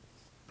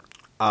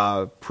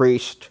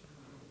Priest,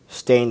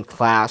 Stained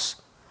Class.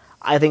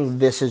 I think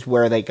this is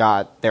where they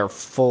got their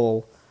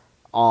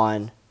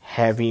full-on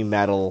heavy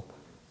metal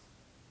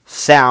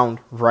sound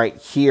right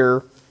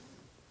here,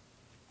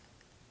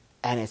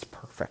 and it's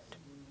perfect.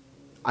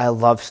 I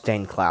love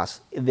Stained Class.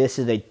 This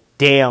is a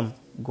damn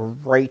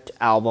great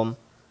album.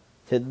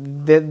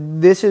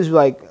 This is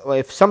like,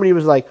 if somebody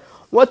was like,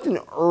 what's an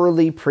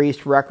early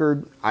Priest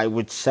record, I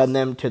would send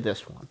them to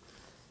this one.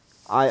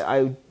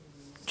 I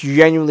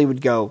genuinely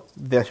would go,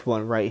 this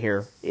one right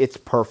here. It's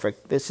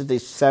perfect. This is a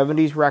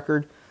 70s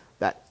record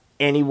that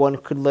anyone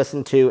could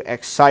listen to.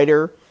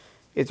 Exciter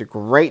is a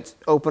great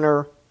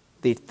opener.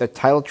 The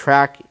title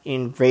track,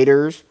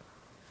 Invaders,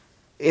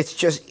 it's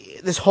just,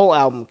 this whole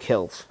album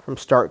kills from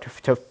start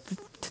to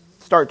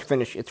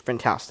finish. It's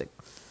fantastic.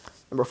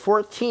 Number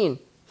 14,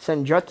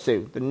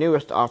 Senjutsu, the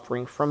newest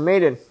offering from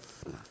Maiden.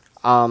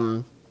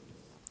 I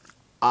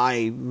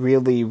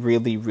really,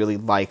 really, really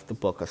like the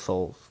Book of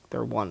Souls.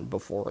 Their one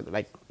before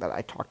that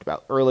I talked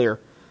about earlier.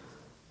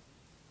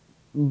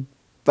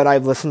 But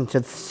I've listened to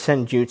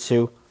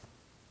Senjutsu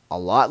a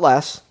lot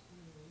less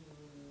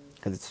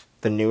because it's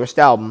the newest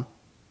album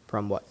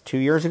from 2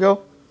 years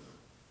ago,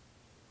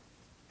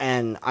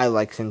 and I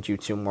like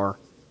Senjutsu more.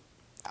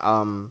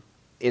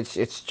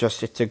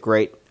 It's a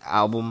great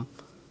album.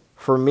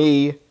 For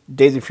me,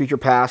 Days of Future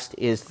Past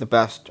is the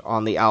best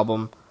on the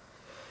album,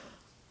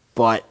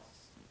 but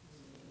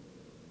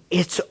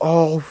it's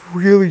all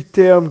really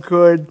damn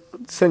good.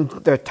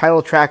 The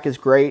title track is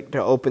great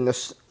to open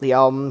the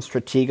album.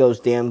 Stratego's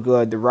damn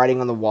good. The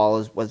Writing on the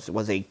Wall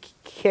was a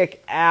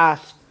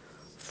kick-ass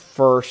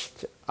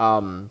first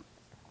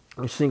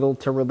single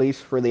to release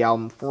for the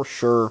album, for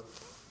sure.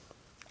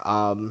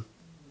 I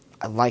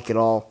like it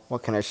all.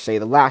 What can I say?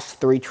 The last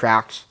 3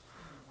 tracks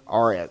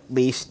are at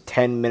least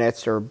 10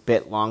 minutes or a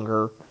bit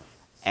longer,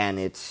 and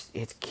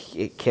it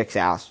kicks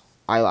ass.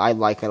 I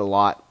like it a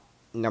lot.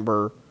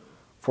 Number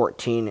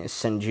 14 is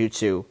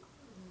Senjutsu.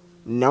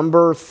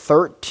 Number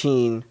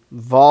 13,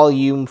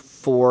 Volume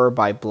 4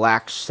 by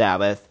Black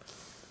Sabbath.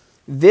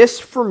 This,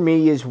 for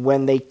me, is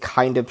when they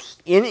kind of,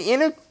 in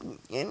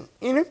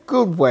a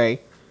good way,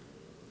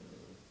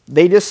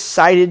 they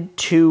decided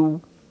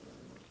to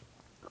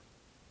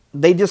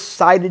they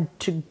decided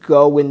to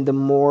go in the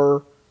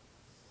more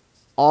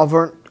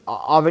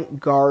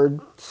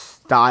avant-garde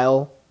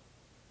style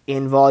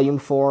in Volume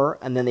 4,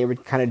 and then they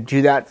would kind of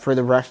do that for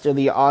the rest of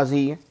the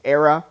Ozzy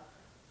era.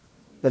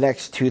 The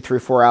next 2, 3,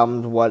 4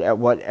 albums,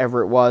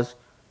 whatever it was.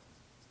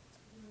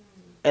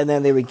 And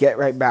then they would get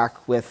right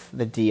back with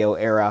the Dio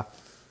era.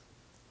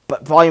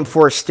 But Volume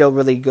 4 is still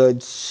really good.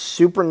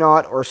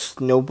 Supernaut or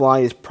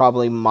Snowblind is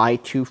probably my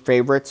 2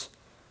 favorites.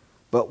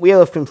 But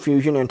Wheel of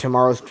Confusion and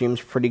Tomorrow's Dream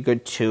is pretty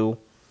good too.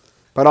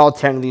 But all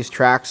 10 of these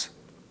tracks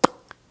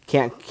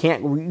can't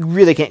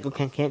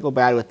go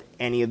bad with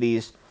any of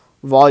these.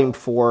 Volume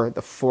 4,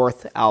 the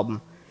 4th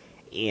album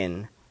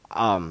in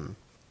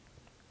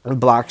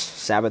Black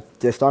Sabbath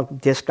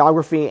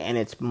discography, and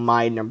it's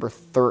my number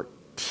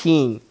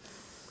 13.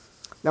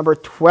 Number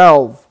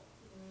 12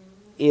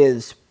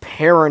 is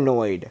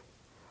Paranoid.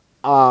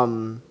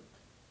 The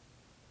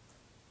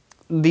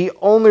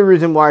only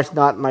reason why it's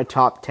not in my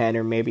top 10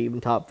 or maybe even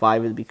top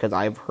 5 is because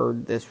I've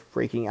heard this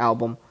freaking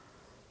album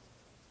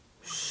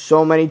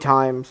so many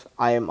times.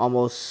 I am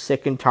almost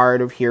sick and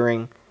tired of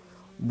hearing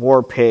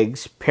War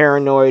Pigs,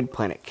 Paranoid,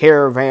 Planet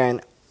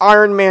Caravan,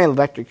 Iron Man,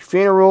 Electric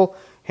Funeral,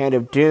 Hand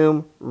of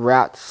Doom,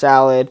 Rat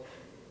Salad,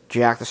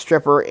 Jack the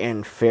Stripper,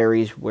 and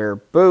Fairies Wear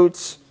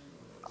Boots.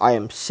 I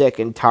am sick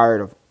and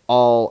tired of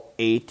all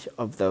 8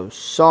 of those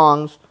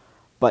songs,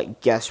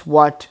 but guess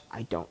what?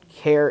 I don't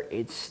care.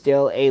 It's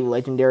still a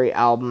legendary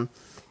album.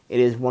 It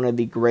is one of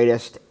the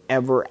greatest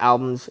ever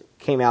albums.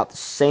 Came out the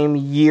same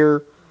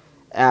year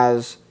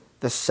as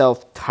the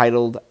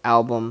self-titled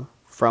album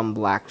from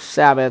Black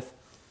Sabbath.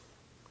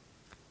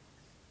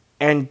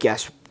 And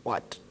guess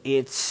what?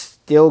 It's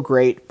still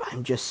great, but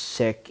I'm just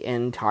sick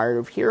and tired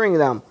of hearing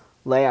them.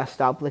 Leia,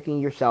 stop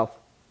licking yourself.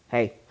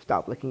 Hey,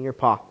 stop licking your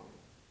paw.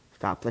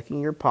 Stop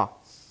licking your paw.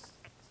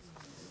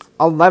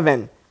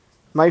 11.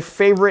 My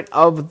favorite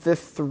of the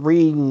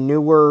 3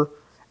 newer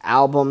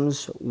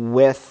albums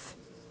with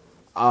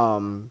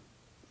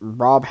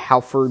Rob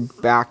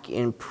Halford back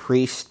in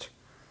Priest.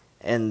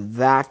 And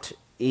that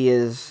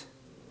is,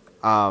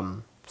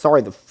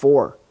 the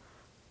 4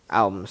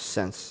 albums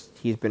since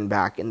he's been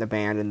back in the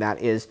band, and that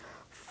is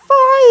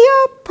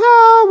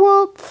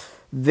Firepower.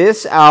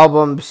 This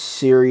album,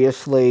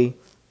 seriously,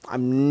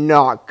 I'm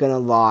not gonna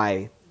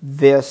lie,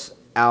 this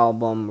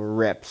album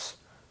rips.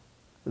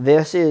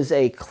 This is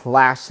a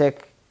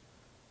classic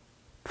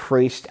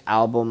Priest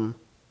album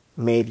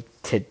made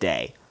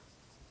today.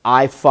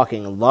 I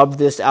fucking love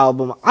this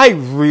album. I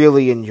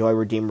really enjoy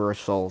Redeemer of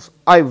Souls.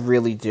 I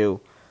really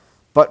do.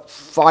 But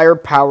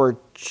Firepower,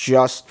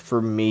 just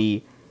for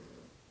me,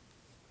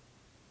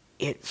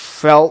 it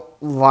felt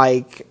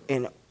like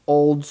an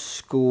old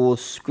school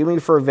Screaming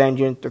for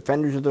Vengeance,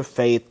 Defenders of the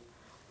Faith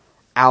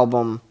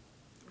album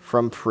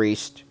from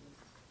Priest.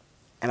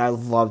 And I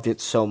loved it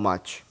so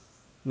much.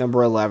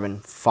 Number 11,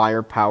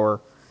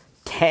 Firepower.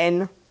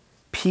 10,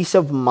 Peace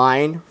of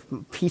Mind,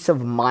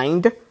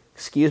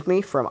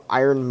 from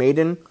Iron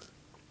Maiden.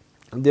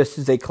 This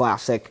is a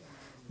classic.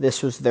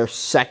 This was their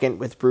second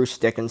with Bruce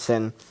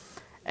Dickinson.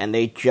 And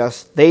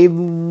they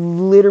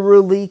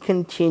literally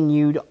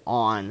continued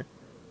on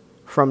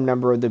from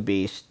Number of the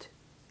Beast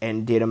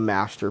and did a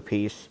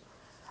masterpiece.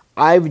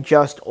 I've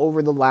just,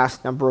 over the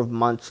last number of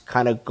months,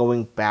 kind of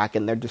going back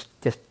in their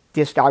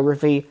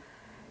discography,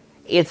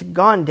 it's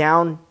gone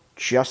down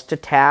just a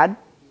tad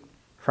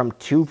from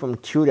 2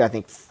 to, I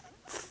think,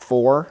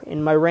 4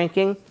 in my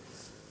ranking.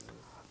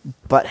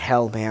 But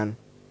hell, man,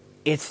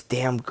 it's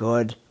damn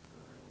good.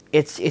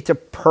 It's a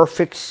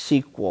perfect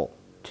sequel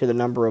to the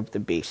Number of the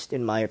Beast,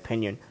 in my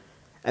opinion.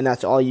 And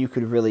that's all you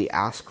could really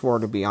ask for,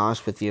 to be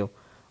honest with you.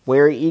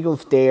 Where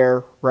Eagles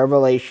Dare,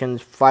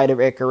 Revelations, Flight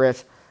of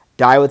Icarus,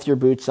 Die With Your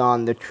Boots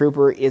On. The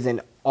Trooper is an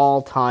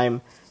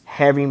all-time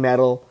heavy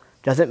metal.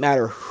 Doesn't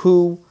matter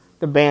who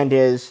the band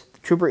is. The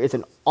Trooper is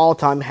an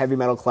all-time heavy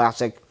metal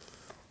classic.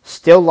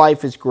 Still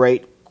Life is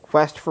great.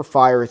 Quest for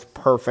Fire is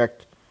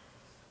perfect.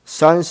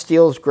 Sun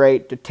Steel is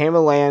great. To Tame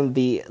a Land,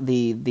 the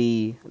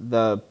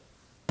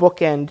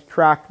bookend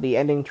track, the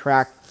ending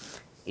track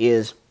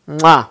is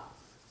mwah.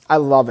 I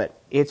love it.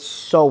 It's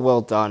so well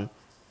done.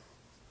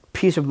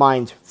 Peace of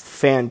Mind's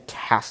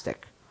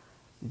fantastic.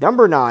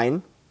 Number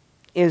 9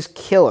 is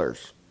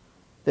Killers,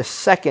 the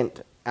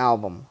second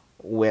album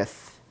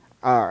with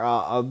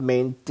of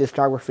main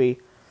discography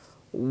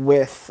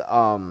with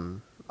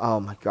Paul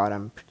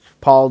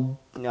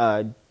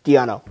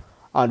Di'Anno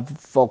on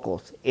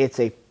vocals. It's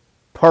a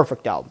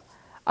perfect album.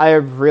 I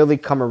have really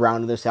come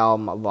around to this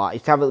album a lot. I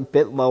used to have it a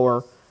bit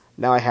lower.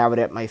 Now I have it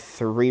at my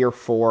 3 or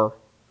 4.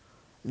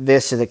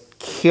 This is a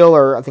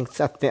killer. I think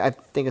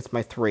it's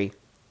my 3.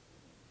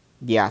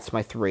 Yeah, it's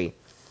my 3.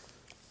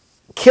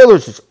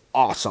 Killers is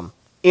awesome.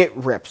 It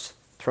rips.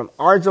 From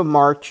Ides of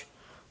March,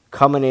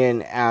 coming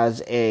in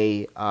as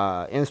a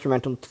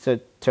instrumental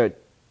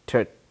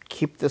to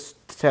keep this,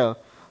 to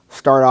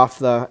start off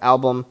the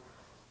album.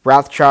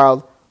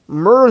 Wrathchild,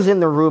 Murders in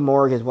the Rue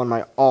Morgue is one of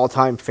my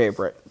all-time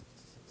favorite.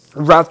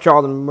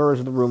 Wrathchild and Murders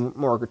in the Rue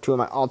Morgue are 2 of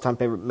my all-time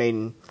favorite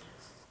Maiden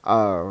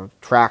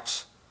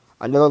tracks.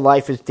 Another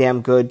Life is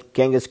damn good.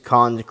 Genghis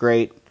Khan's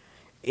great.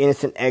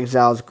 Innocent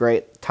Exile's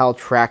great. Title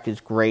track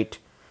is great.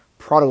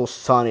 Prodigal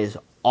Son is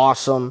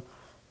awesome.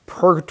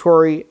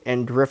 Purgatory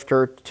and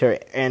Drifter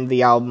to end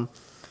the album.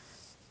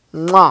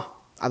 Mwah!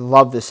 I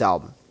love this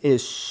album. It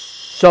is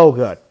so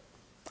good.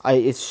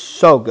 It's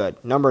so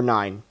good. Number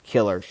 9,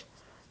 Killers.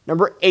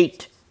 Number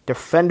 8,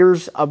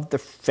 Defenders of the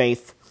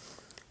Faith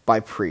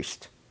by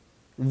Priest.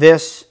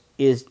 This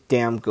is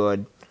damn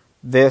good.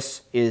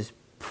 This is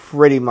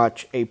pretty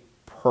much a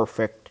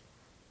perfect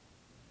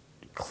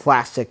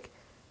classic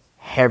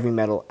heavy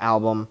metal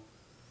album.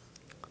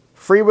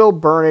 Free Will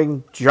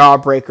Burning,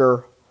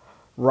 Jawbreaker,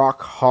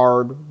 Rock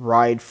Hard,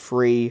 Ride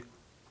Free,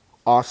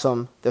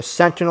 awesome. The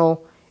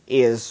Sentinel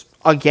is,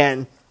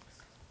 again,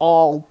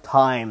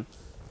 all-time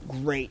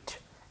great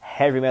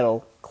heavy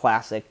metal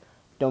classic.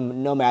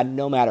 No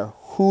matter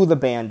who the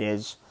band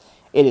is,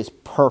 it is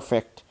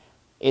perfect.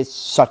 It's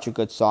such a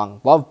good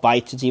song. Love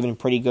Bites is even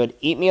pretty good.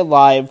 Eat Me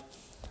Alive,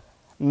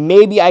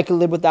 maybe I could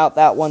live without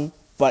that one,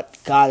 but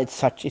God,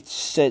 it's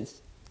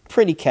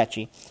pretty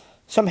catchy.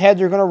 Some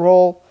heads are gonna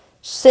roll.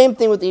 Same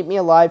thing with Eat Me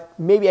Alive.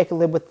 Maybe I could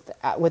live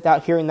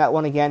without hearing that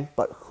one again,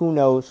 but who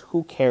knows?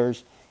 Who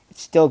cares?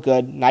 It's still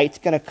good. Night's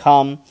Gonna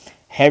Come,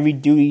 Heavy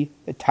Duty,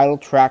 the title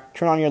track,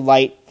 Turn On Your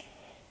Light.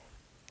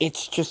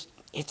 It's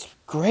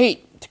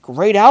great. It's a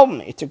great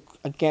album. It's a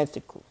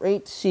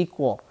great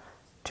sequel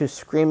to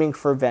Screaming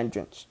for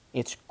Vengeance.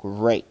 It's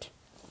great.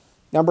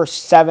 Number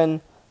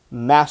 7,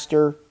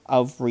 Master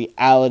of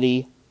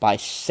Reality by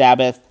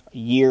Sabbath, a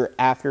year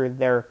after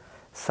their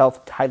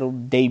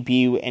self-titled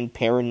debut and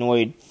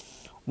Paranoid.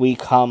 We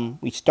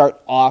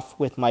start off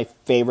with my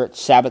favorite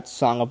Sabbath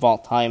song of all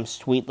time,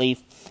 Sweet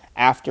Leaf,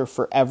 After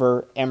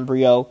Forever,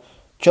 Embryo.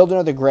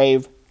 Children of the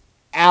Grave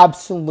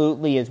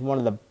absolutely is one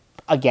of the,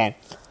 again,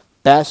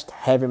 best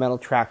heavy metal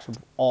tracks of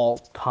all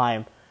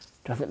time.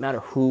 Doesn't matter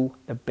who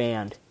the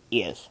band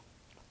is.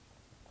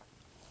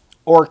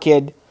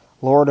 Orchid,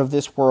 Lord of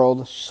This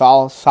World,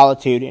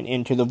 Solitude, and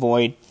Into the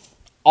Void.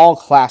 All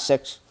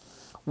classics.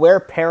 Where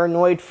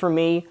Paranoid, for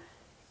me,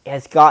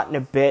 has gotten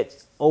a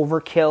bit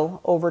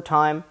overkill over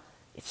time.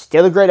 It's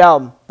still a great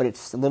album, but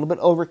it's a little bit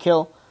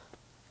overkill.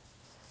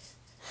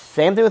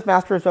 Same thing with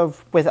Master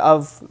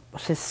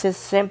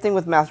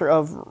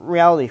of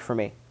Reality for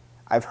me.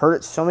 I've heard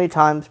it so many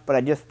times, but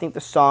I just think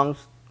the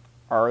songs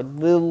are a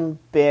little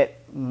bit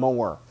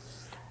more.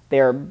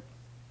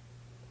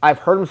 I've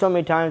heard them so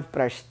many times,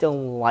 but I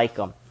still like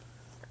them.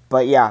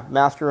 But yeah,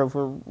 Master of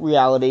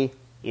Reality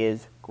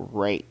is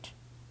great.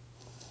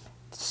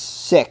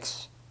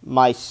 6,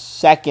 my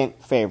second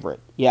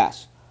favorite.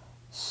 Yes,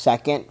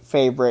 second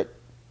favorite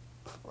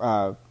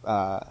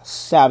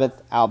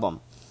Sabbath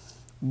album.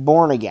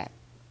 Born Again.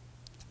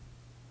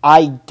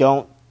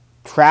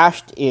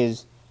 Trashed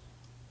is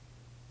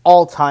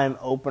all-time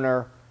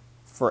opener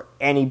for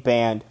any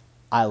band.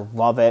 I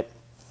love it.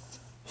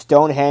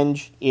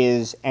 Stonehenge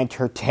is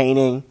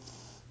entertaining.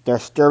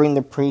 Disturbing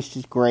the Priest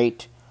is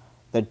great.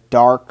 The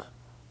Dark.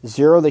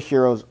 Zero the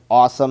Hero is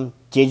awesome.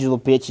 Digital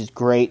Bitch is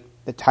great.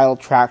 The title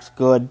track's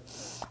good.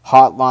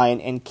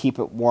 Hotline and Keep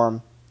It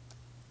Warm.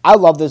 I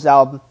love this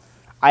album.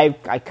 I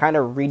kind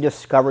of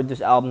rediscovered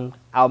this album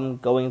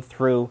going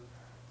through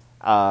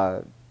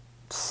the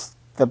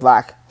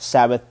Black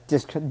Sabbath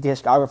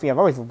discography. I've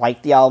always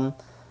liked the album,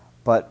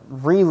 but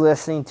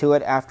re-listening to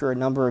it after a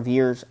number of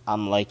years,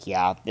 I'm like,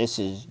 yeah, this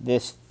is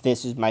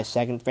my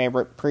second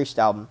favorite Priest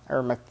album,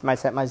 or my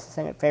second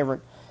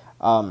favorite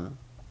Black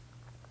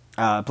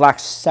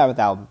Sabbath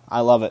album.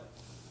 I love it.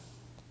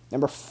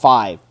 Number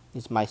 5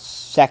 is my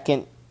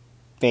second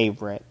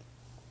favorite,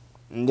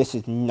 and this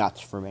is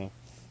nuts for me.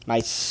 My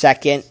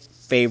second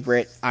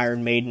favorite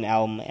Iron Maiden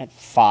album at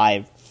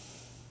 5,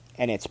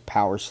 and it's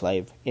Power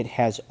Slave. It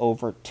has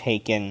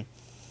overtaken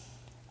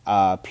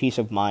Peace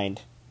of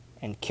Mind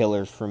and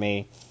Killers for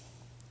me.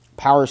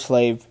 Power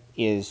Slave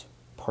is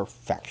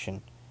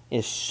perfection. It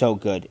is so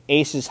good.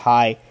 Aces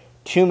High,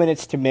 2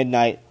 Minutes to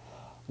Midnight,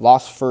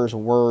 Lost for His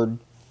Words,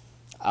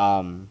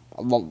 the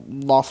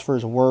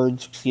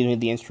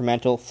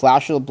instrumental.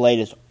 Flash of the Blade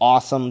is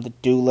awesome. The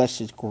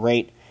Duelist is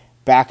great.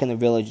 Back in the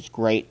Village is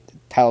great. The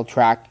title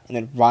track and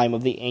then Rhyme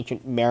of the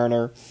Ancient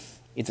Mariner.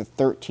 It's a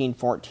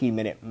 13-14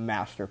 minute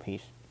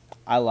masterpiece.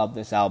 I love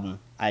this album.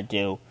 I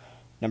do.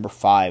 Number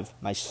 5,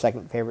 my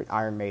second favorite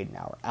Iron Maiden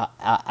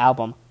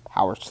album,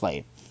 Power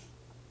Slave.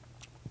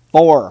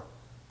 4,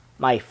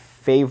 my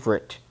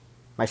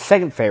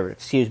second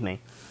favorite,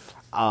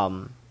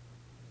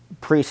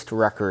 Priest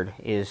record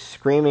is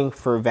Screaming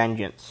for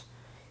Vengeance.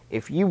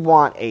 If you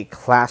want a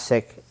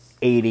classic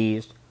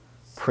 80s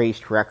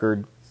Priest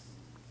record,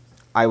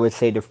 I would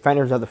say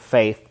Defenders of the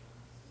Faith,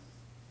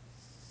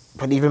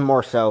 but even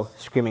more so,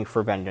 Screaming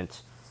for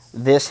Vengeance.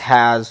 This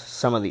has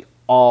some of the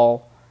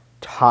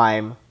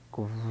all-time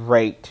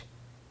great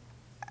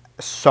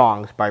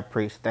songs by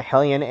Priest. The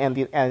Hellion and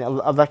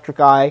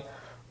Electric Eye,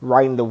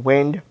 Riding the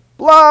Wind,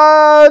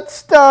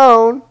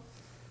 Bloodstone,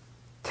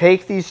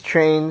 Take These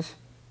Chains,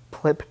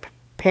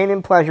 Pain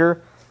and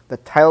Pleasure, the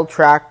title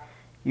track,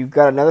 You've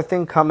Got Another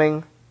Thing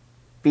Coming,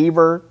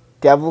 Fever,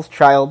 Devil's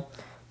Child.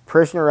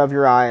 Prisoner of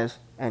Your Eyes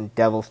and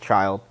Devil's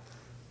Child.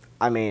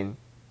 I mean,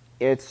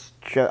 it's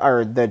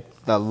or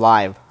the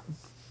live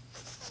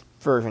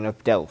version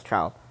of Devil's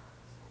Child.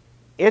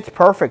 It's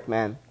perfect,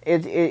 man.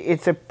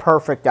 It's a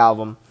perfect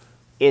album.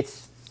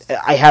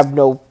 I have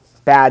no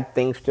bad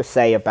things to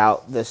say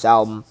about this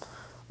album.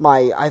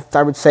 I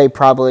would say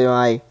probably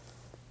my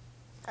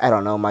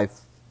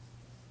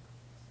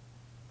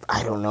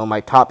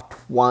top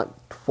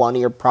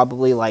 20 are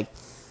probably like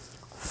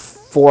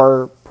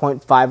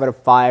 4.5 out of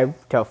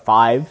 5 to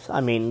 5s. I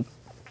mean,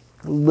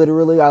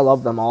 literally, I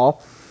love them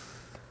all.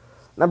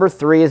 Number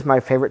 3 is my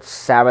favorite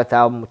Sabbath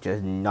album, which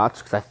is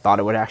nuts because I thought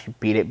it would actually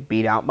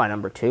beat out my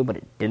number 2, but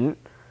it didn't.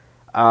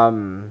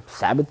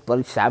 Sabbath,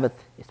 Bloody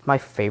Sabbath. It's my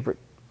favorite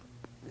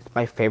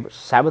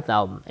Sabbath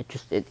album.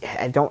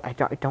 I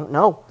don't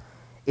know.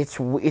 It's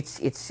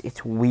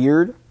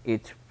weird.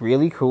 It's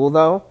really cool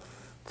though.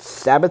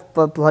 Sabbath,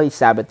 Bloody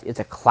Sabbath is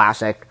a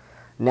classic.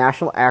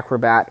 National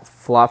Acrobat,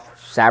 Fluff,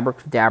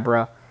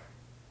 Sabracadabra,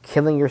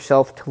 Killing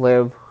Yourself to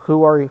Live,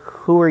 Who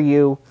Are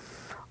You,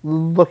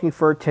 Looking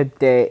for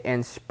Today,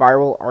 and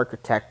Spiral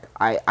Architect.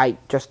 I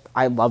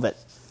love it.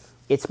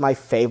 It's my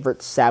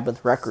favorite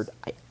Sabbath record.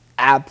 I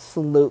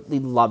absolutely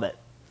love it.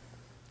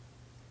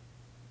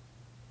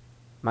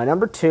 My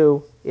number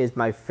 2 is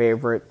my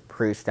favorite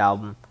Priest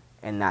album,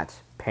 and that's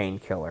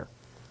Painkiller.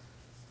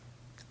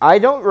 I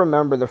don't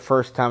remember the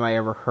first time I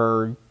ever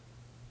heard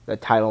the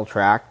title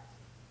track,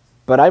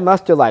 but I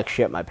must have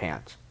shit my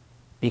pants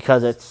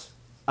because it's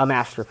a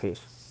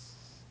masterpiece.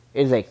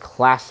 It is a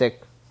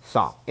classic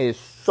song. It is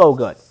so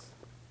good.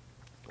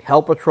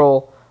 Hell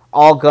Patrol,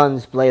 All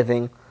Guns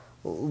Blazing,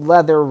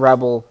 Leather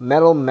Rebel,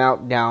 Metal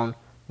Meltdown,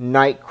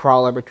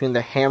 Nightcrawler, Between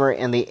the Hammer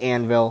and the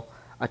Anvil,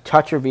 A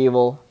Touch of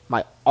Evil,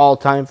 my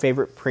all-time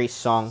favorite Priest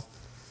song,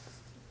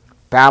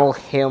 Battle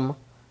Hymn,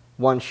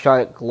 One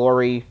Shot at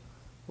Glory,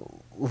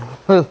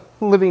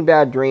 Living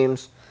Bad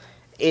Dreams.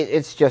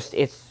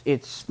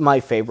 It's my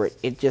favorite.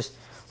 It just,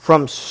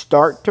 from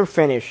start to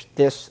finish,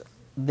 this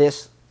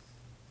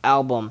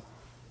album,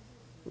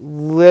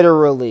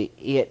 literally,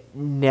 it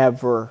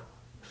never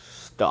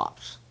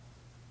stops.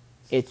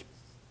 It's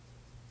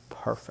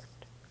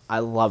perfect. I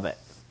love it.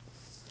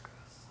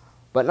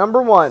 But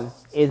number 1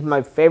 is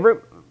my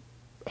favorite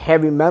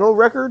heavy metal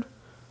record,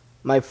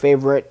 my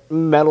favorite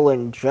metal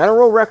in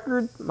general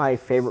record, my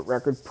favorite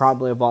record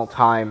probably of all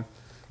time,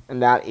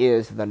 and that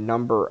is The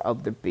Number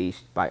of the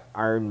Beast by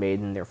Iron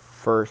Maiden, their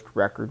first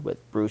record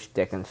with Bruce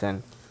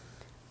Dickinson.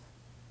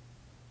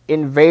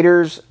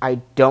 Invaders,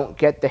 I don't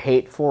get the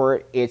hate for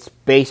it. It's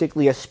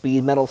basically a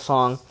speed metal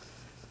song.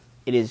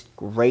 It is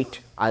great.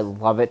 I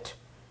love it.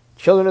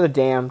 Children of the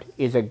Damned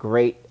is a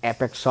great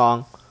epic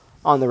song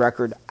on the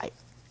record. I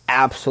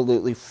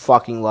absolutely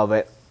fucking love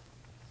it.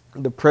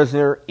 The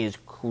Prisoner is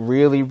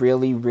really,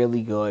 really,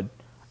 really good.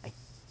 I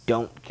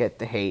don't get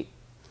the hate.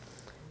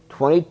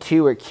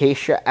 22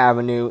 Acacia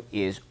Avenue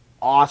is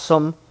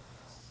awesome.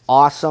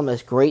 Awesome.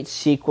 It's a great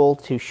sequel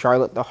to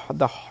Charlotte the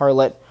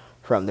Harlot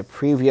from the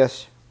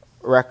previous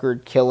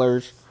record,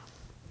 Killers.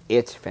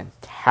 It's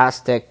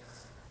fantastic.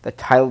 The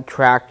title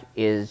track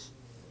is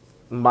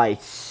my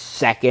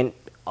second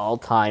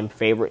all-time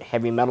favorite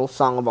heavy metal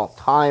song of all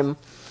time.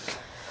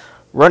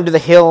 Run to the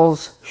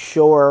Hills,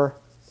 sure.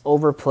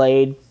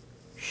 Overplayed,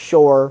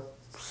 sure.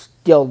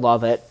 Still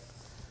love it.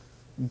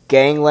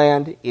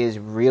 Gangland is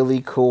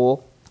really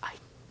cool.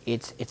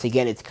 It's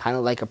kind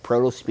of like a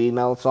proto speed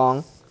metal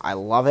song. I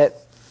love it.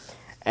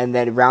 And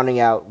then rounding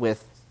out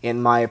with,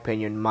 in my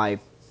opinion, my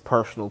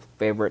personal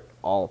favorite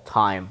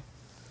all-time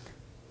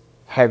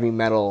heavy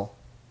metal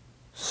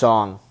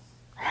song,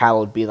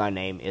 Hallowed Be Thy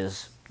Name,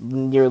 is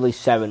nearly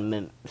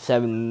 7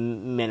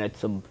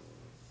 minutes of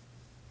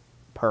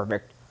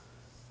perfect.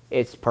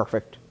 It's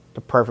perfect.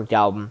 The perfect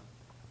album.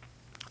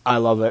 I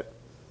love it.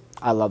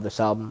 I love this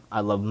album. I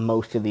love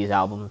most of these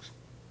albums.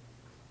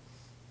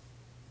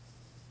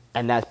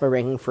 And that's my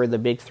ranking for the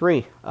big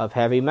 3 of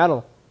heavy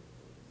metal.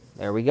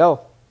 There we go.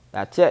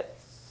 That's it.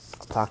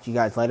 I'll talk to you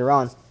guys later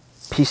on.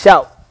 Peace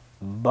out.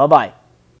 Bye-bye.